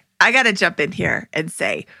 Okay, I got to jump in here and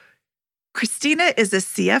say, Christina is a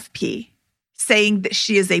CFP saying that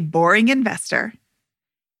she is a boring investor.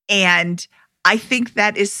 And I think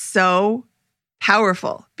that is so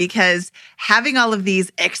powerful because having all of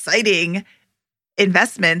these exciting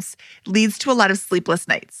investments leads to a lot of sleepless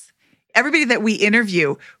nights. Everybody that we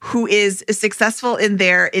interview who is successful in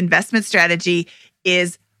their investment strategy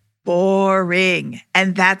is boring.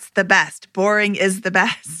 And that's the best. Boring is the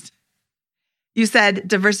best. You said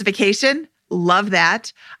diversification. Love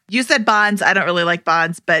that. You said bonds. I don't really like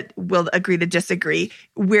bonds, but we'll agree to disagree.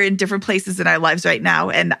 We're in different places in our lives right now.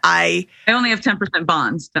 And I only have 10%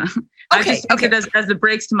 bonds. Okay. I just use it as the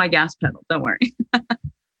brakes to my gas pedal. Don't worry.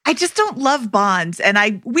 I just don't love bonds.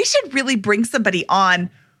 And we should really bring somebody on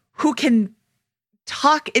who can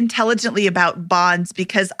talk intelligently about bonds,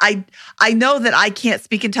 because I know that I can't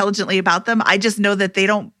speak intelligently about them. I just know that they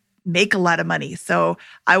don't make a lot of money. So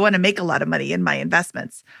I want to make a lot of money in my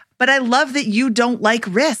investments. But I love that you don't like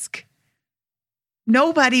risk.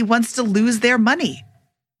 Nobody wants to lose their money.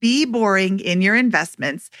 Be boring in your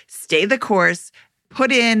investments, stay the course,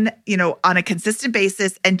 put in, on a consistent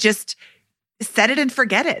basis, and just set it and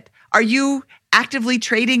forget it. Are you actively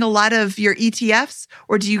trading a lot of your ETFs,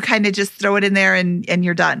 or do you kind of just throw it in there and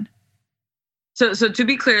you're done? So to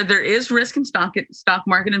be clear, there is risk in stock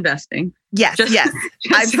market investing. Yes, yes.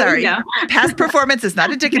 I'm sorry. Past performance is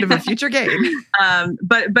not indicative of future gain.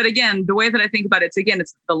 But again, the way that I think about it,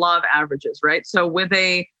 it's the law of averages, right? So with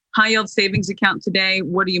a high yield savings account today,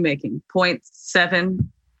 what are you making? 0.7%?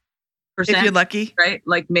 If you're lucky. Right?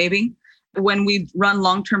 Like maybe. When we run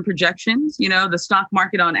long-term projections, the stock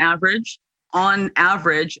market on average,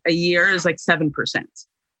 a year is like 7%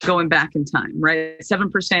 going back in time, right? 7%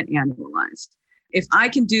 annualized. If I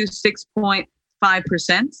can do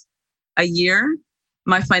 6.5% a year,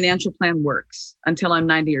 my financial plan works until I'm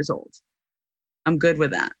 90 years old. I'm good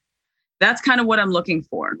with that. That's kind of what I'm looking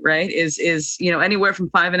for, right? Is anywhere from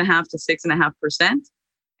 5.5% to 6.5%.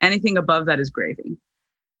 Anything above that is gravy.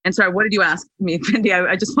 And sorry, what did you ask me, Mindy?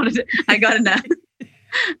 I just wanted to. I got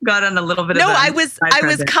on a little bit. No, I was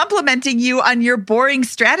complimenting you on your boring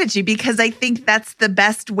strategy because I think that's the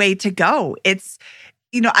best way to go. It's,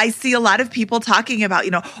 I see a lot of people talking about,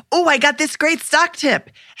 oh, I got this great stock tip.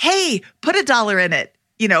 Hey, put $1 in it.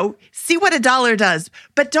 See what $1 does,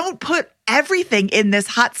 but don't put everything in this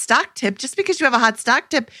hot stock tip. Just because you have a hot stock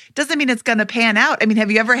tip doesn't mean it's going to pan out. I mean, have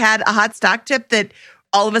you ever had a hot stock tip that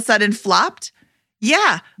all of a sudden flopped?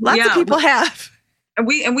 Yeah, lots of people have. And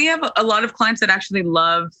we have a lot of clients that actually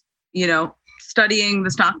love, studying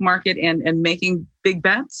the stock market and making big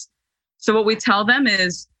bets. So what we tell them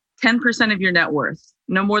is 10% of your net worth,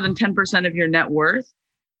 no more than 10% of your net worth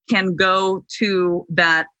can go to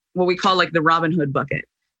that, what we call like the Robin Hood bucket.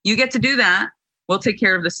 You get to do that. We'll take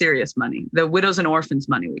care of the serious money, the widows and orphans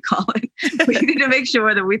money, we call it. We need to make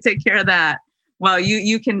sure that we take care of that while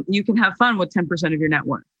you can have fun with 10% of your net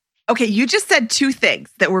worth. Okay, you just said two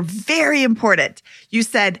things that were very important. You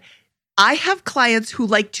said, I have clients who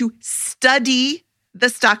like to study the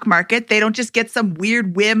stock market. They don't just get some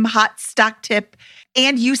weird whim hot stock tip.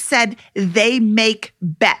 And you said they make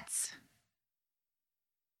bets.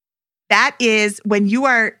 That is when you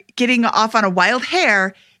are getting off on a wild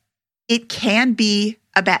hair, it can be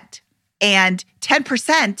a bet. And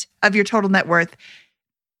 10% of your total net worth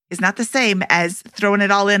is not the same as throwing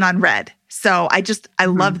it all in on red. So I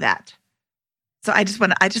love that. So I just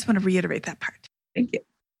want to reiterate that part. Thank you.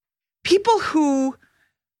 People who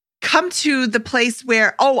come to the place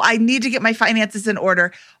where, oh, I need to get my finances in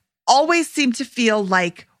order, always seem to feel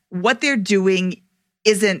like what they're doing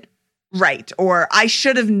isn't right, or I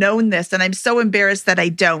should have known this and I'm so embarrassed that I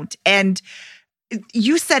don't. And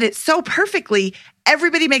you said it so perfectly.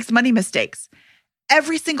 Everybody makes money mistakes.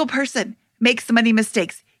 Every single person makes money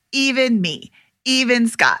mistakes. Even me, even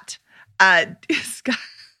Scott. Scott.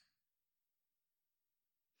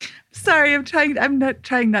 Sorry, I'm not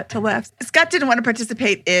trying not to laugh. Scott didn't want to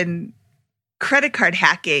participate in credit card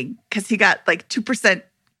hacking because he got like 2%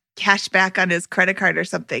 cash back on his credit card or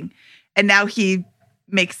something. And now he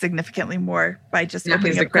makes significantly more by just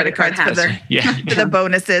opening up credit cards for the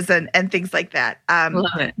bonuses and things like that.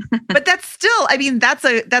 Love it. But that's still,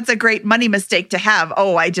 that's a great money mistake to have.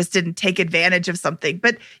 Oh, I just didn't take advantage of something.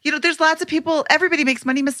 But, there's lots of people, everybody makes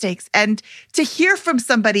money mistakes. And to hear from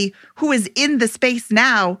somebody who is in the space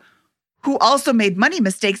now, who also made money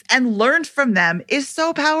mistakes and learned from them is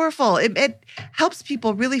so powerful. It helps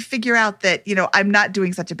people really figure out that, I'm not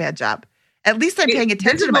doing such a bad job. At least I'm paying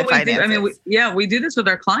attention to my finances. We do this with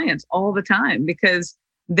our clients all the time because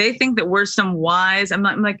they think that we're some wise. I'm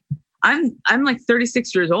like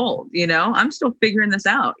 36 years old, I'm still figuring this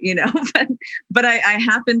out, but I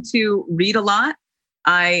happen to read a lot.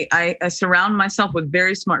 I surround myself with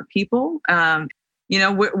very smart people.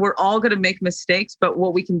 We're all going to make mistakes, but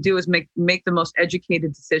what we can do is make the most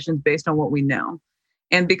educated decisions based on what we know.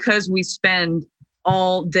 And because we spend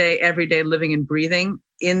all day, every day living and breathing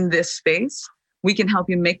in this space, we can help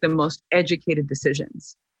you make the most educated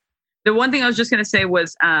decisions. The one thing I was just going to say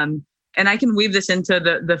was, and I can weave this into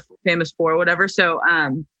the famous four or whatever. So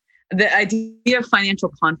the idea of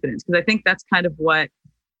financial confidence, because I think that's kind of what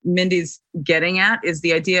Mindy's getting at, is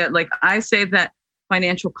the idea, like I say that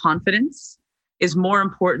financial confidence is more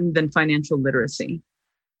important than financial literacy.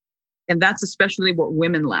 And that's especially what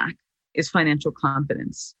women lack, is financial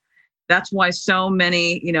confidence. That's why so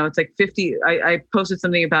many, it's like 50, I posted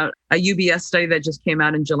something about a UBS study that just came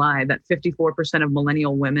out in July, that 54% of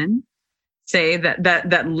millennial women say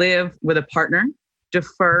that live with a partner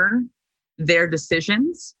defer their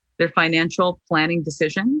decisions, their financial planning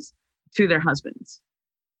decisions, to their husbands.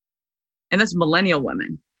 And that's millennial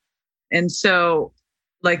women. And so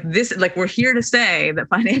we're here to say that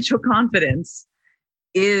financial confidence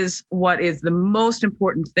is what is the most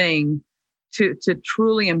important thing to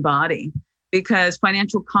truly embody, because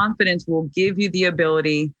financial confidence will give you the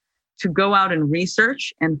ability to go out and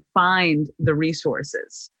research and find the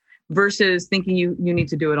resources versus thinking you need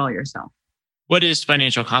to do it all yourself. What is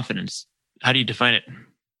financial confidence? How do you define it?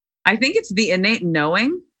 I think it's the innate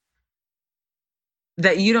knowing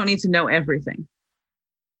that you don't need to know everything.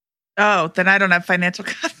 Oh, then I don't have financial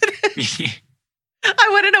confidence. I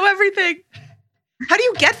want to know everything. How do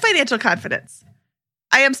you get financial confidence?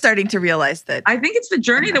 I am starting to realize that. I think it's the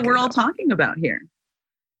journey that we're all talking about here.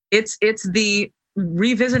 It's the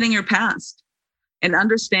revisiting your past and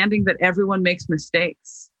understanding that everyone makes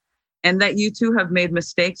mistakes and that you too have made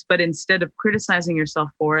mistakes, but instead of criticizing yourself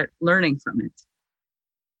for it, learning from it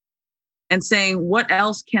and saying, what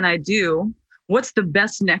else can I do? What's the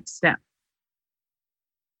best next step?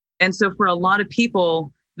 And so for a lot of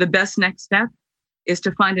people, the best next step is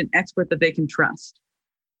to find an expert that they can trust,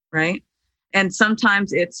 right? And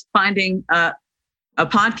sometimes it's finding a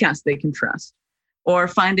podcast they can trust, or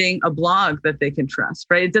finding a blog that they can trust,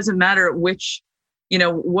 right? It doesn't matter which,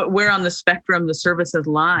 where on the spectrum the services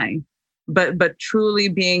lie, but truly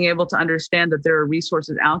being able to understand that there are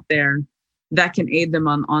resources out there that can aid them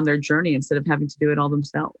on their journey instead of having to do it all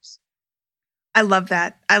themselves. I love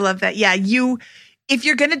that. Yeah, if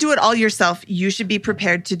you're going to do it all yourself, you should be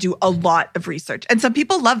prepared to do a lot of research. And some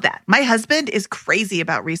people love that. My husband is crazy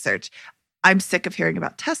about research. I'm sick of hearing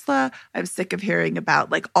about Tesla. I'm sick of hearing about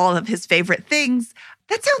like all of his favorite things.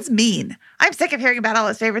 That sounds mean. I'm sick of hearing about all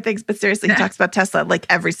his favorite things, but seriously, he talks about Tesla like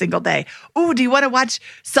every single day. Ooh, do you want to watch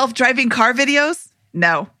self-driving car videos?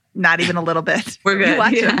 No, not even a little bit. We're good. You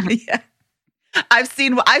watch them. Yeah. I've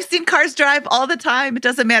seen cars drive all the time. It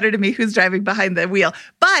doesn't matter to me who's driving behind the wheel,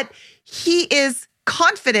 but he is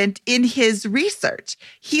confident in his research.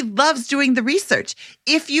 He loves doing the research.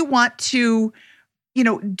 If you want to,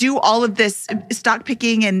 do all of this stock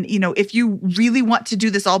picking and, if you really want to do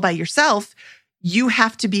this all by yourself, you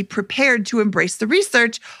have to be prepared to embrace the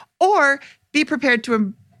research or be prepared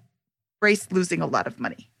to embrace losing a lot of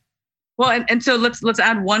money. Well, and so let's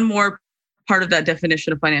add one more part of that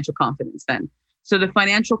definition of financial confidence then. So the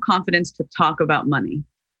financial confidence to talk about money.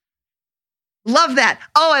 Love that.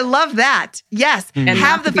 Oh, I love that. Yes. And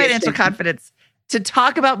have the financial confidence to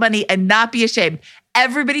talk about money and not be ashamed.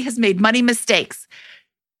 Everybody has made money mistakes.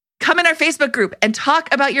 Come in our Facebook group and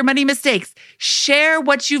talk about your money mistakes. Share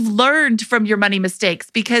what you've learned from your money mistakes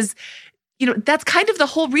because, that's kind of the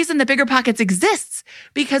whole reason that Bigger Pockets exists,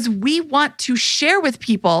 because we want to share with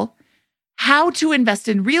people how to invest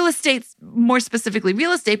in real estate, more specifically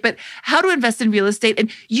real estate, but how to invest in real estate. And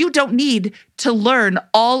you don't need to learn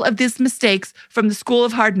all of these mistakes from the School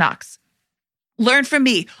of Hard Knocks. Learn from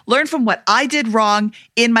me. Learn from what I did wrong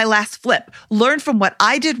in my last flip. Learn from what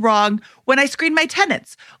I did wrong when I screened my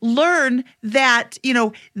tenants. Learn that,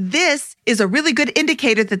 this is a really good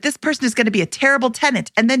indicator that this person is going to be a terrible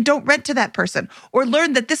tenant, and then don't rent to that person. Or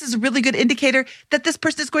learn that this is a really good indicator that this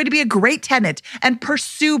person is going to be a great tenant, and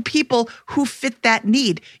pursue people who fit that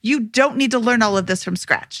need. You don't need to learn all of this from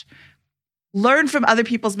scratch. Learn from other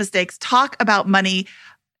people's mistakes. Talk about money.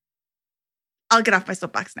 I'll get off my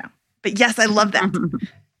soapbox now. But yes, I love that.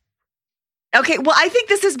 Okay, well, I think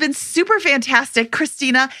this has been super fantastic.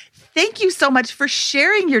 Christina, thank you so much for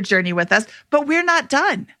sharing your journey with us, but we're not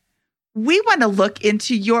done. We want to look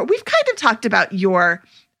into we've kind of talked about your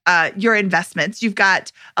investments. You've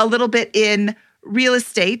got a little bit in real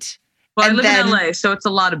estate. Well, I live in LA, so it's a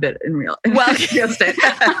lot of bit in real estate.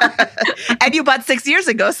 And you bought 6 years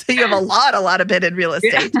ago, so you have a lot of bit in real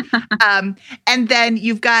estate. Yeah. And then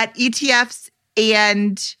you've got ETFs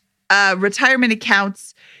and retirement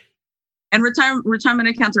accounts. And retirement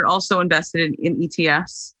accounts are also invested in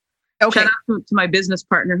ETFs. Okay. Shout out to my business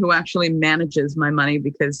partner who actually manages my money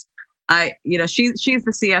because she's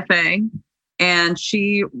the CFA and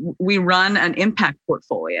we run an impact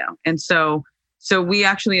portfolio. And so we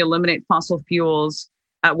actually eliminate fossil fuels,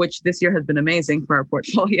 which this year has been amazing for our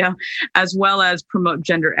portfolio, as well as promote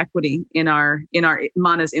gender equity in our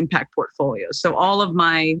Mana's impact portfolio. So all of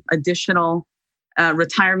my additional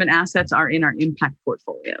retirement assets are in our impact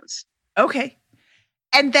portfolios. Okay.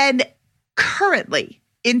 And then currently,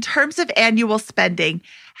 in terms of annual spending,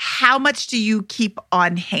 how much do you keep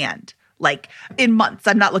on hand? Like in months?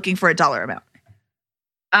 I'm not looking for a dollar amount.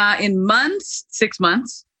 In months, 6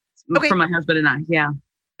 months. Okay. For my husband and I. Yeah.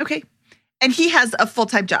 Okay. And he has a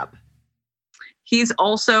full-time job. He's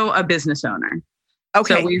also a business owner.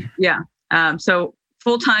 Okay. So so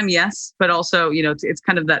full-time, yes, but also, it's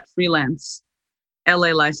kind of that freelance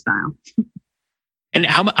LA lifestyle. And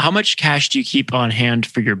how much cash do you keep on hand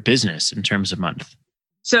for your business in terms of month?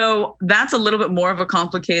 So that's a little bit more of a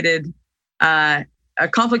complicated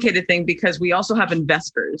thing because we also have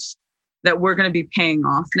investors that we're going to be paying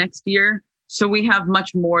off next year. So we have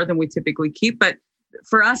much more than we typically keep. But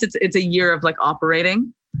for us, it's a year of like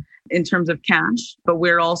operating in terms of cash. But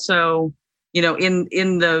we're also, we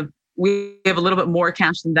have a little bit more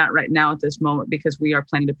cash than that right now at this moment because we are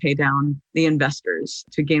planning to pay down the investors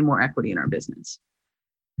to gain more equity in our business.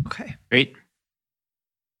 Okay. Great.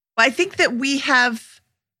 Well, I think that we have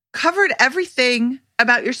covered everything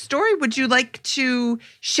about your story. Would you like to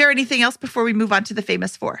share anything else before we move on to the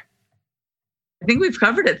famous four? I think we've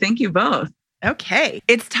covered it. Thank you both. Okay.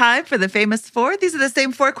 It's time for the famous four. These are the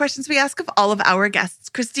same 4 questions we ask of all of our guests.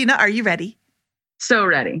 Christina, are you ready? So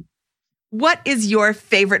ready. What is your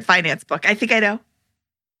favorite finance book? I think I know.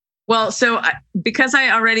 Well, because I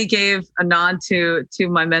already gave a nod to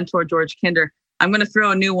my mentor, George Kinder, I'm going to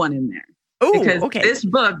throw a new one in there. Oh, because okay. this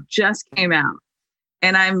book just came out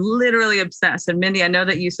and I'm literally obsessed. And Mindy, I know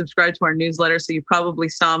that you subscribe to our newsletter, so you probably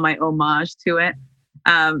saw my homage to it.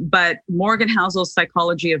 But Morgan Housel's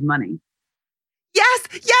Psychology of Money. Yes.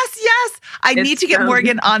 I need to get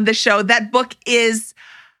Morgan on the show. That book is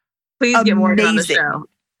Please amazing. Get Morgan on the show.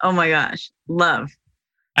 Oh my gosh. Love.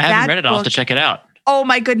 I haven't That read it. I'll have to book- check it out. Oh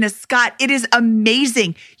my goodness, Scott, it is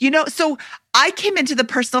amazing. So I came into the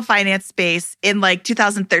personal finance space in like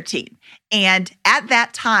 2013. And at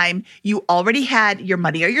that time, you already had Your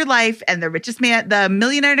Money or Your Life and The Richest Man, The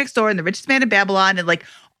Millionaire Next Door and The Richest Man in Babylon and like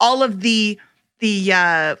all of the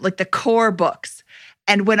core books.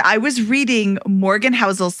 And when I was reading Morgan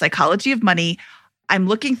Housel's Psychology of Money, I'm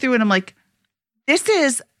looking through and I'm like, this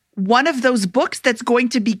is one of those books that's going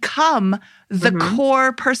to become the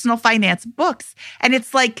core personal finance books. And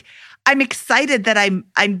it's like, I'm excited that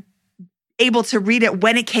I'm able to read it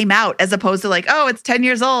when it came out, as opposed to like, oh, it's 10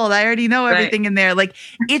 years old. I already know everything in there. Like,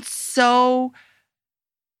 it's such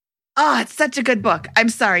a good book. I'm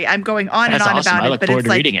sorry. I'm going on That's and on awesome. about I it, look but forward it's to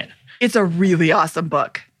like, reading it. it's a really awesome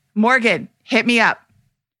book. Morgan, hit me up.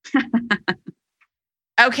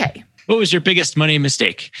 Okay. What was your biggest money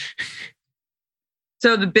mistake?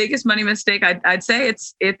 So the biggest money mistake, I'd say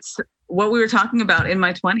it's what we were talking about in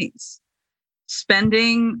my 20s,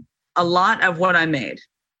 spending a lot of what I made,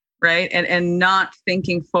 right? And not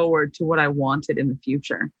thinking forward to what I wanted in the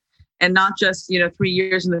future. And not just, 3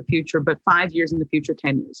 years in the future, but 5 years in the future,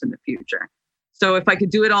 10 years in the future. So if I could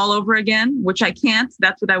do it all over again, which I can't,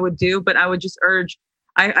 that's what I would do. But I would just urge,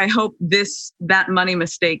 I hope that money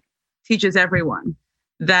mistake teaches everyone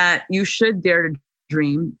that you should dare to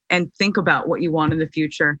dream and think about what you want in the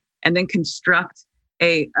future, and then construct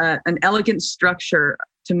an elegant structure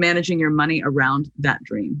to managing your money around that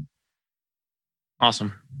dream.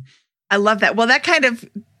 Awesome. I love that. Well, that kind of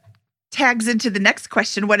tags into the next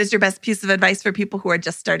question. What is your best piece of advice for people who are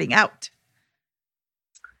just starting out?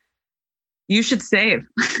 You should save.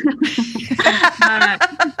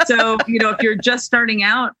 So, if you're just starting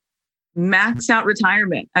out, max out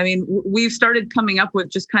retirement. I mean, we've started coming up with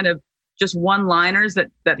just one-liners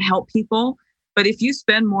that help people. But if you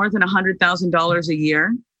spend more than $100,000 a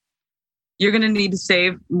year, you're going to need to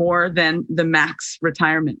save more than the max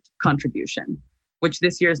retirement contribution, which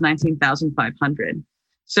this year is $19,500.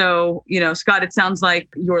 So, Scott, it sounds like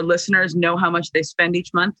your listeners know how much they spend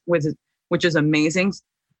each month, which is amazing.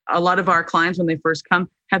 A lot of our clients, when they first come,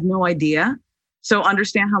 have no idea. So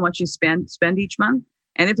understand how much you spend each month.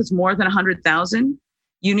 And if it's more than $100,000,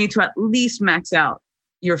 you need to at least max out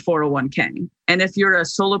your 401k. And if you're a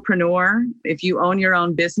solopreneur, if you own your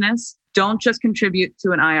own business, don't just contribute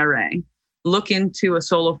to an IRA. Look into a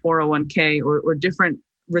solo 401k or different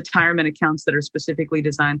retirement accounts that are specifically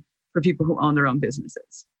designed for people who own their own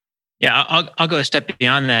businesses. Yeah, I'll go a step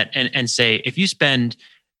beyond that and say if you spend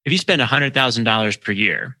 $100,000 per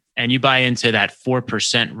year and you buy into that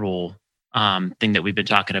 4% rule thing that we've been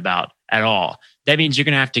talking about at all, that means you're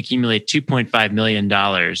going to have to accumulate $2.5 million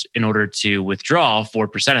in order to withdraw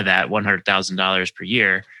 4% of that $100,000 per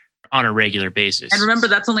year on a regular basis. And remember,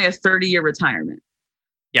 that's only a 30-year retirement.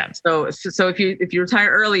 Yeah. So if you retire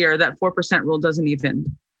earlier, that 4% rule doesn't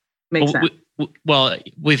even make sense. Well,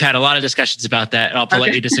 we've had a lot of discussions about that, and I'll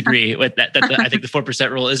politely disagree with that. I think the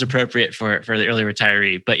 4% rule is appropriate for the early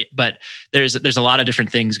retiree, but there's a lot of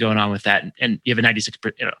different things going on with that, and you have a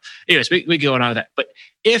 96%. Anyways, we go on with that. But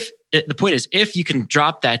the point is, if you can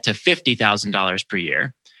drop that to $50,000 per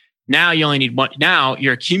year, now you only need one. Now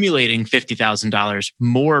you're accumulating $50,000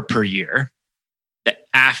 more per year that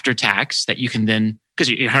after tax that you can then. Because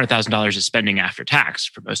 $100,000 is spending after tax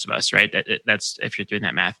for most of us, right? That's if you're doing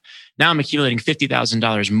that math. Now I'm accumulating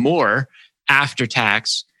 $50,000 more after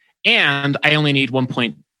tax, and I only need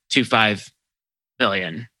 1.25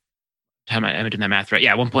 million. Am I doing that math right?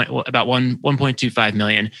 Yeah, about 1.25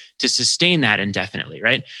 million to sustain that indefinitely,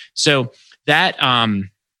 right? So that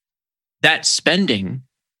spending,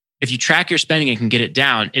 if you track your spending and can get it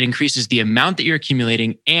down, it increases the amount that you're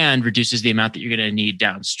accumulating and reduces the amount that you're going to need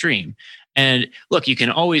downstream. And look, you can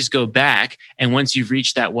always go back, and once you've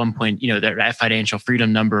reached that that financial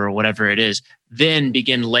freedom number or whatever it is, then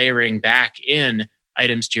begin layering back in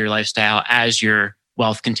items to your lifestyle as your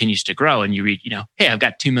wealth continues to grow. And you read, hey, I've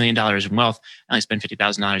got $2 million in wealth. I only spend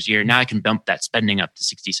 $50,000 a year. Now I can bump that spending up to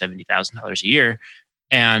 $60,000, $70,000 a year,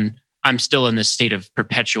 and I'm still in this state of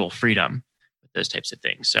perpetual freedom with those types of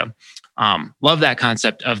things. So, love that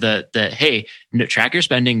concept of the hey, track your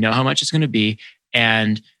spending, know how much it's going to be,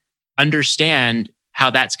 and understand how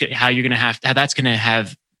that's going to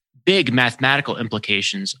have big mathematical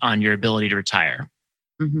implications on your ability to retire.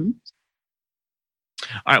 Mm-hmm.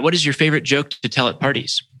 All right. What is your favorite joke to tell at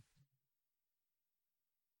parties?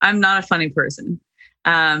 I'm not a funny person.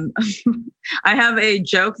 I have a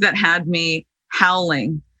joke that had me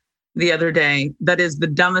howling the other day. That is the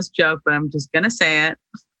dumbest joke, but I'm just going to say it.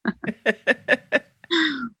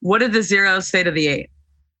 What did the 0 say to the 8?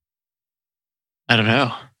 I don't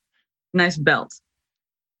know. Nice belt.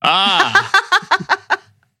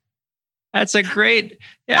 That's a great.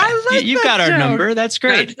 Yeah, I like you've that got our joke. number. That's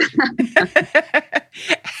great.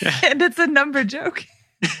 And it's a number joke.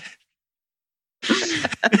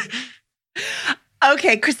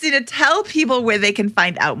 Okay, Christina, tell people where they can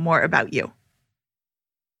find out more about you.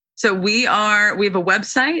 So we have a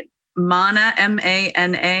website, Mana,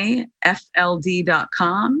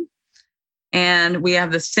 MANAFLD.com. And we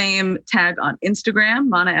have the same tag on Instagram,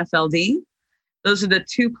 Mana FLD. Those are the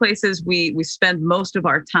two places we spend most of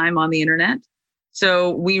our time on the internet.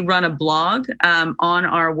 So we run a blog on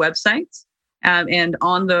our website. And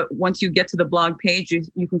once you get to the blog page,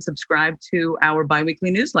 you can subscribe to our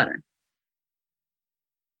biweekly newsletter.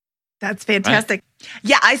 That's fantastic. Right.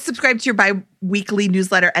 Yeah, I subscribe to your bi-weekly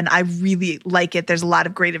newsletter and I really like it. There's a lot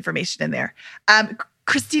of great information in there.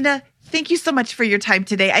 Christina, thank you so much for your time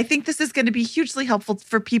today. I think this is going to be hugely helpful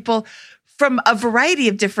for people from a variety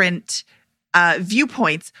of different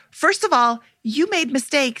viewpoints. First of all, you made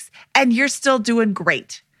mistakes and you're still doing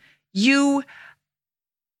great. You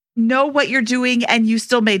know what you're doing and you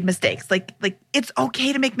still made mistakes. Like it's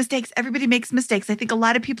okay to make mistakes. Everybody makes mistakes. I think a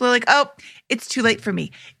lot of people are like, oh, it's too late for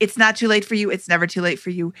me. It's not too late for you. It's never too late for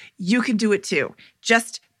you. You can do it too.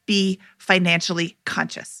 Just be financially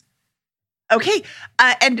conscious. Okay.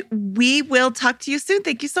 And we will talk to you soon.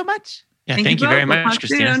 Thank you so much. Yeah, thank you very much,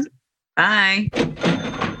 Christina. Soon. Bye.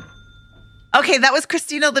 Okay, that was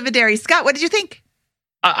Christina Livideri. Scott, what did you think?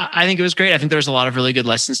 I think it was great. I think there's a lot of really good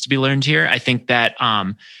lessons to be learned here. I think that,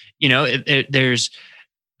 there's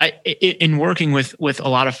in working with a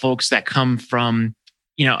lot of folks that come from,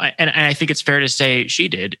 and I think it's fair to say she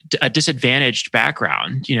did a disadvantaged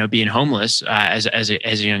background, being homeless as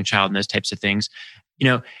a young child and those types of things.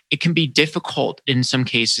 It can be difficult in some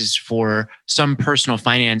cases for some personal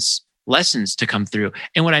finance lessons to come through.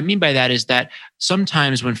 And what I mean by that is that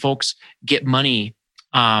sometimes when folks get money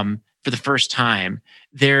for the first time,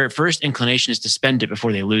 their first inclination is to spend it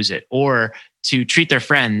before they lose it, or to treat their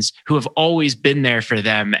friends who have always been there for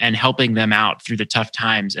them and helping them out through the tough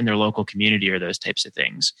times in their local community or those types of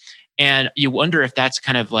things. And you wonder if that's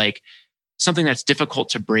kind of like something that's difficult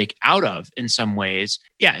to break out of in some ways.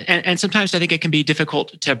 Yeah. And sometimes I think it can be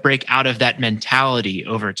difficult to break out of that mentality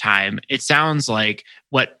over time. It sounds like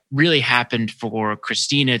what really happened for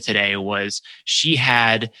Christina today was she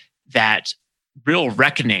had that real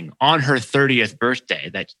reckoning on her 30th birthday,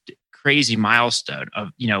 that crazy milestone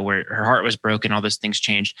of, where her heart was broken, all those things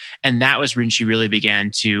changed. And that was when she really began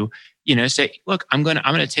to, say, look, I'm going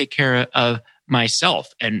to take care of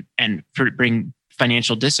myself and bring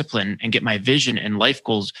financial discipline and get my vision and life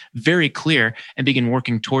goals very clear and begin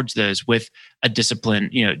working towards those with a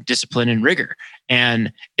discipline and rigor.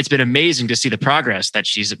 And it's been amazing to see the progress that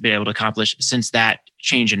she's been able to accomplish since that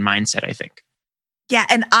change in mindset, I think. Yeah.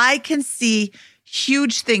 And I can see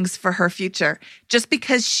huge things for her future just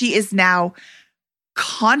because she is now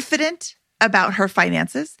confident about her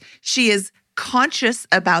finances. She is conscious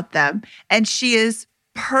about them and she is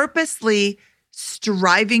purposely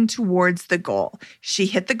striving towards the goal. She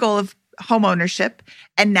hit the goal of home ownership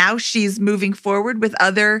and now she's moving forward with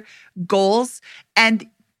other goals. And,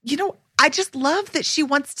 I just love that she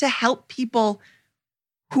wants to help people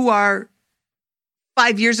who are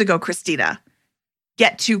 5 years ago, Christina,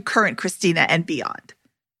 get to current Christina and beyond.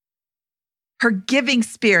 Her giving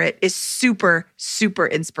spirit is super, super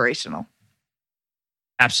inspirational.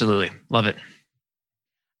 Absolutely. Love it.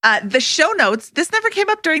 The show notes, this never came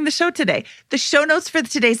up during the show today. The show notes for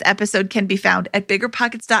today's episode can be found at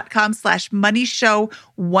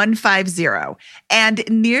biggerpockets.com/moneyshow150. And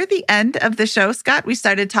near the end of the show, Scott,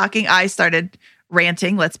 I started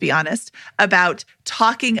ranting, let's be honest, about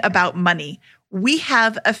talking about money. We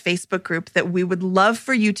have a Facebook group that we would love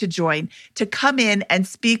for you to join to come in and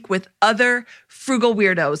speak with other frugal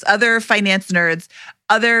weirdos, other finance nerds,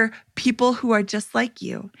 other people who are just like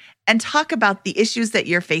you, and talk about the issues that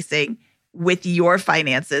you're facing with your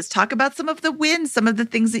finances. Talk about some of the wins, some of the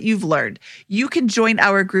things that you've learned. You can join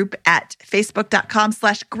our group at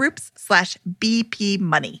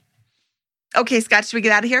facebook.com/groups/bpmoney. Okay, Scott, should we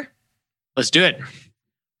get out of here? Let's do it.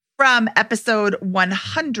 From episode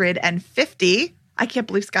 150. I can't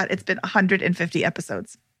believe, Scott, it's been 150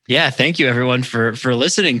 episodes. Yeah, thank you everyone for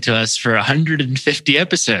listening to us for 150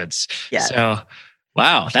 episodes. Yeah. So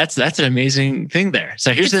Wow, that's an amazing thing there.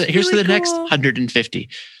 So here's It's to really the next cool. 150.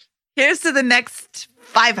 Here's to the next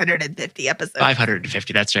 550 episodes.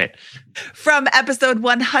 550, that's right. From episode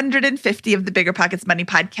 150 of the Bigger Pockets Money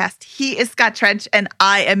Podcast, he is Scott Trench and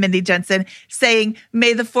I am Mindy Jensen saying,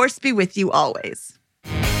 may the force be with you always.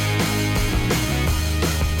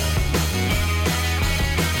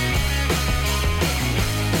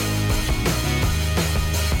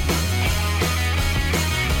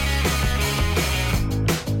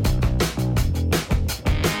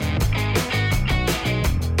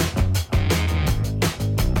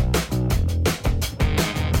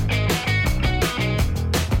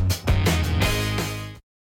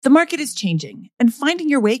 The market is changing, and finding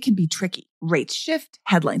your way can be tricky. Rates shift,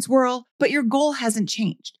 headlines whirl, but your goal hasn't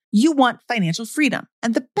changed. You want financial freedom,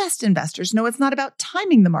 and the best investors know it's not about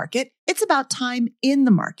timing the market, it's about time in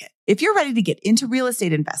the market. If you're ready to get into real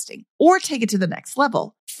estate investing or take it to the next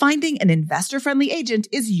level, finding an investor-friendly agent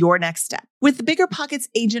is your next step. With the Bigger Pockets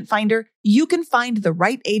Agent Finder, you can find the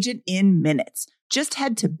right agent in minutes. Just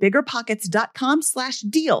head to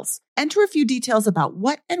biggerpockets.com/deals. Enter a few details about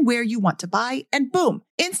what and where you want to buy, and boom,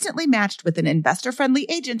 instantly matched with an investor-friendly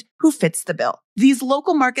agent who fits the bill. These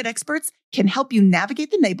local market experts can help you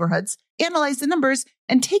navigate the neighborhoods, analyze the numbers,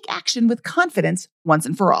 and take action with confidence once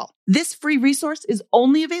and for all. This free resource is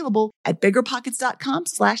only available at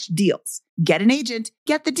biggerpockets.com/deals. Get an agent,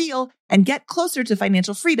 get the deal, and get closer to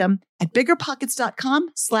financial freedom at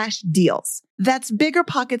biggerpockets.com/deals. That's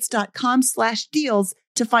biggerpockets.com/deals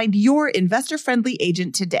to find your investor-friendly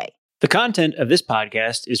agent today. The content of this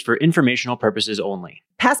podcast is for informational purposes only.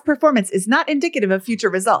 Past performance is not indicative of future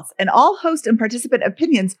results, and all host and participant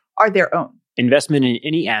opinions are their own. Investment in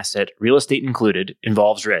any asset, real estate included,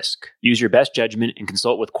 involves risk. Use your best judgment and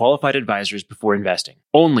consult with qualified advisors before investing.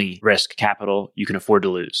 Only risk capital you can afford to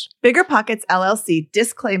lose. Bigger Pockets LLC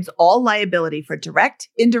disclaims all liability for direct,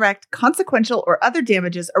 indirect, consequential, or other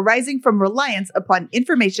damages arising from reliance upon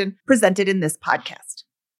information presented in this podcast.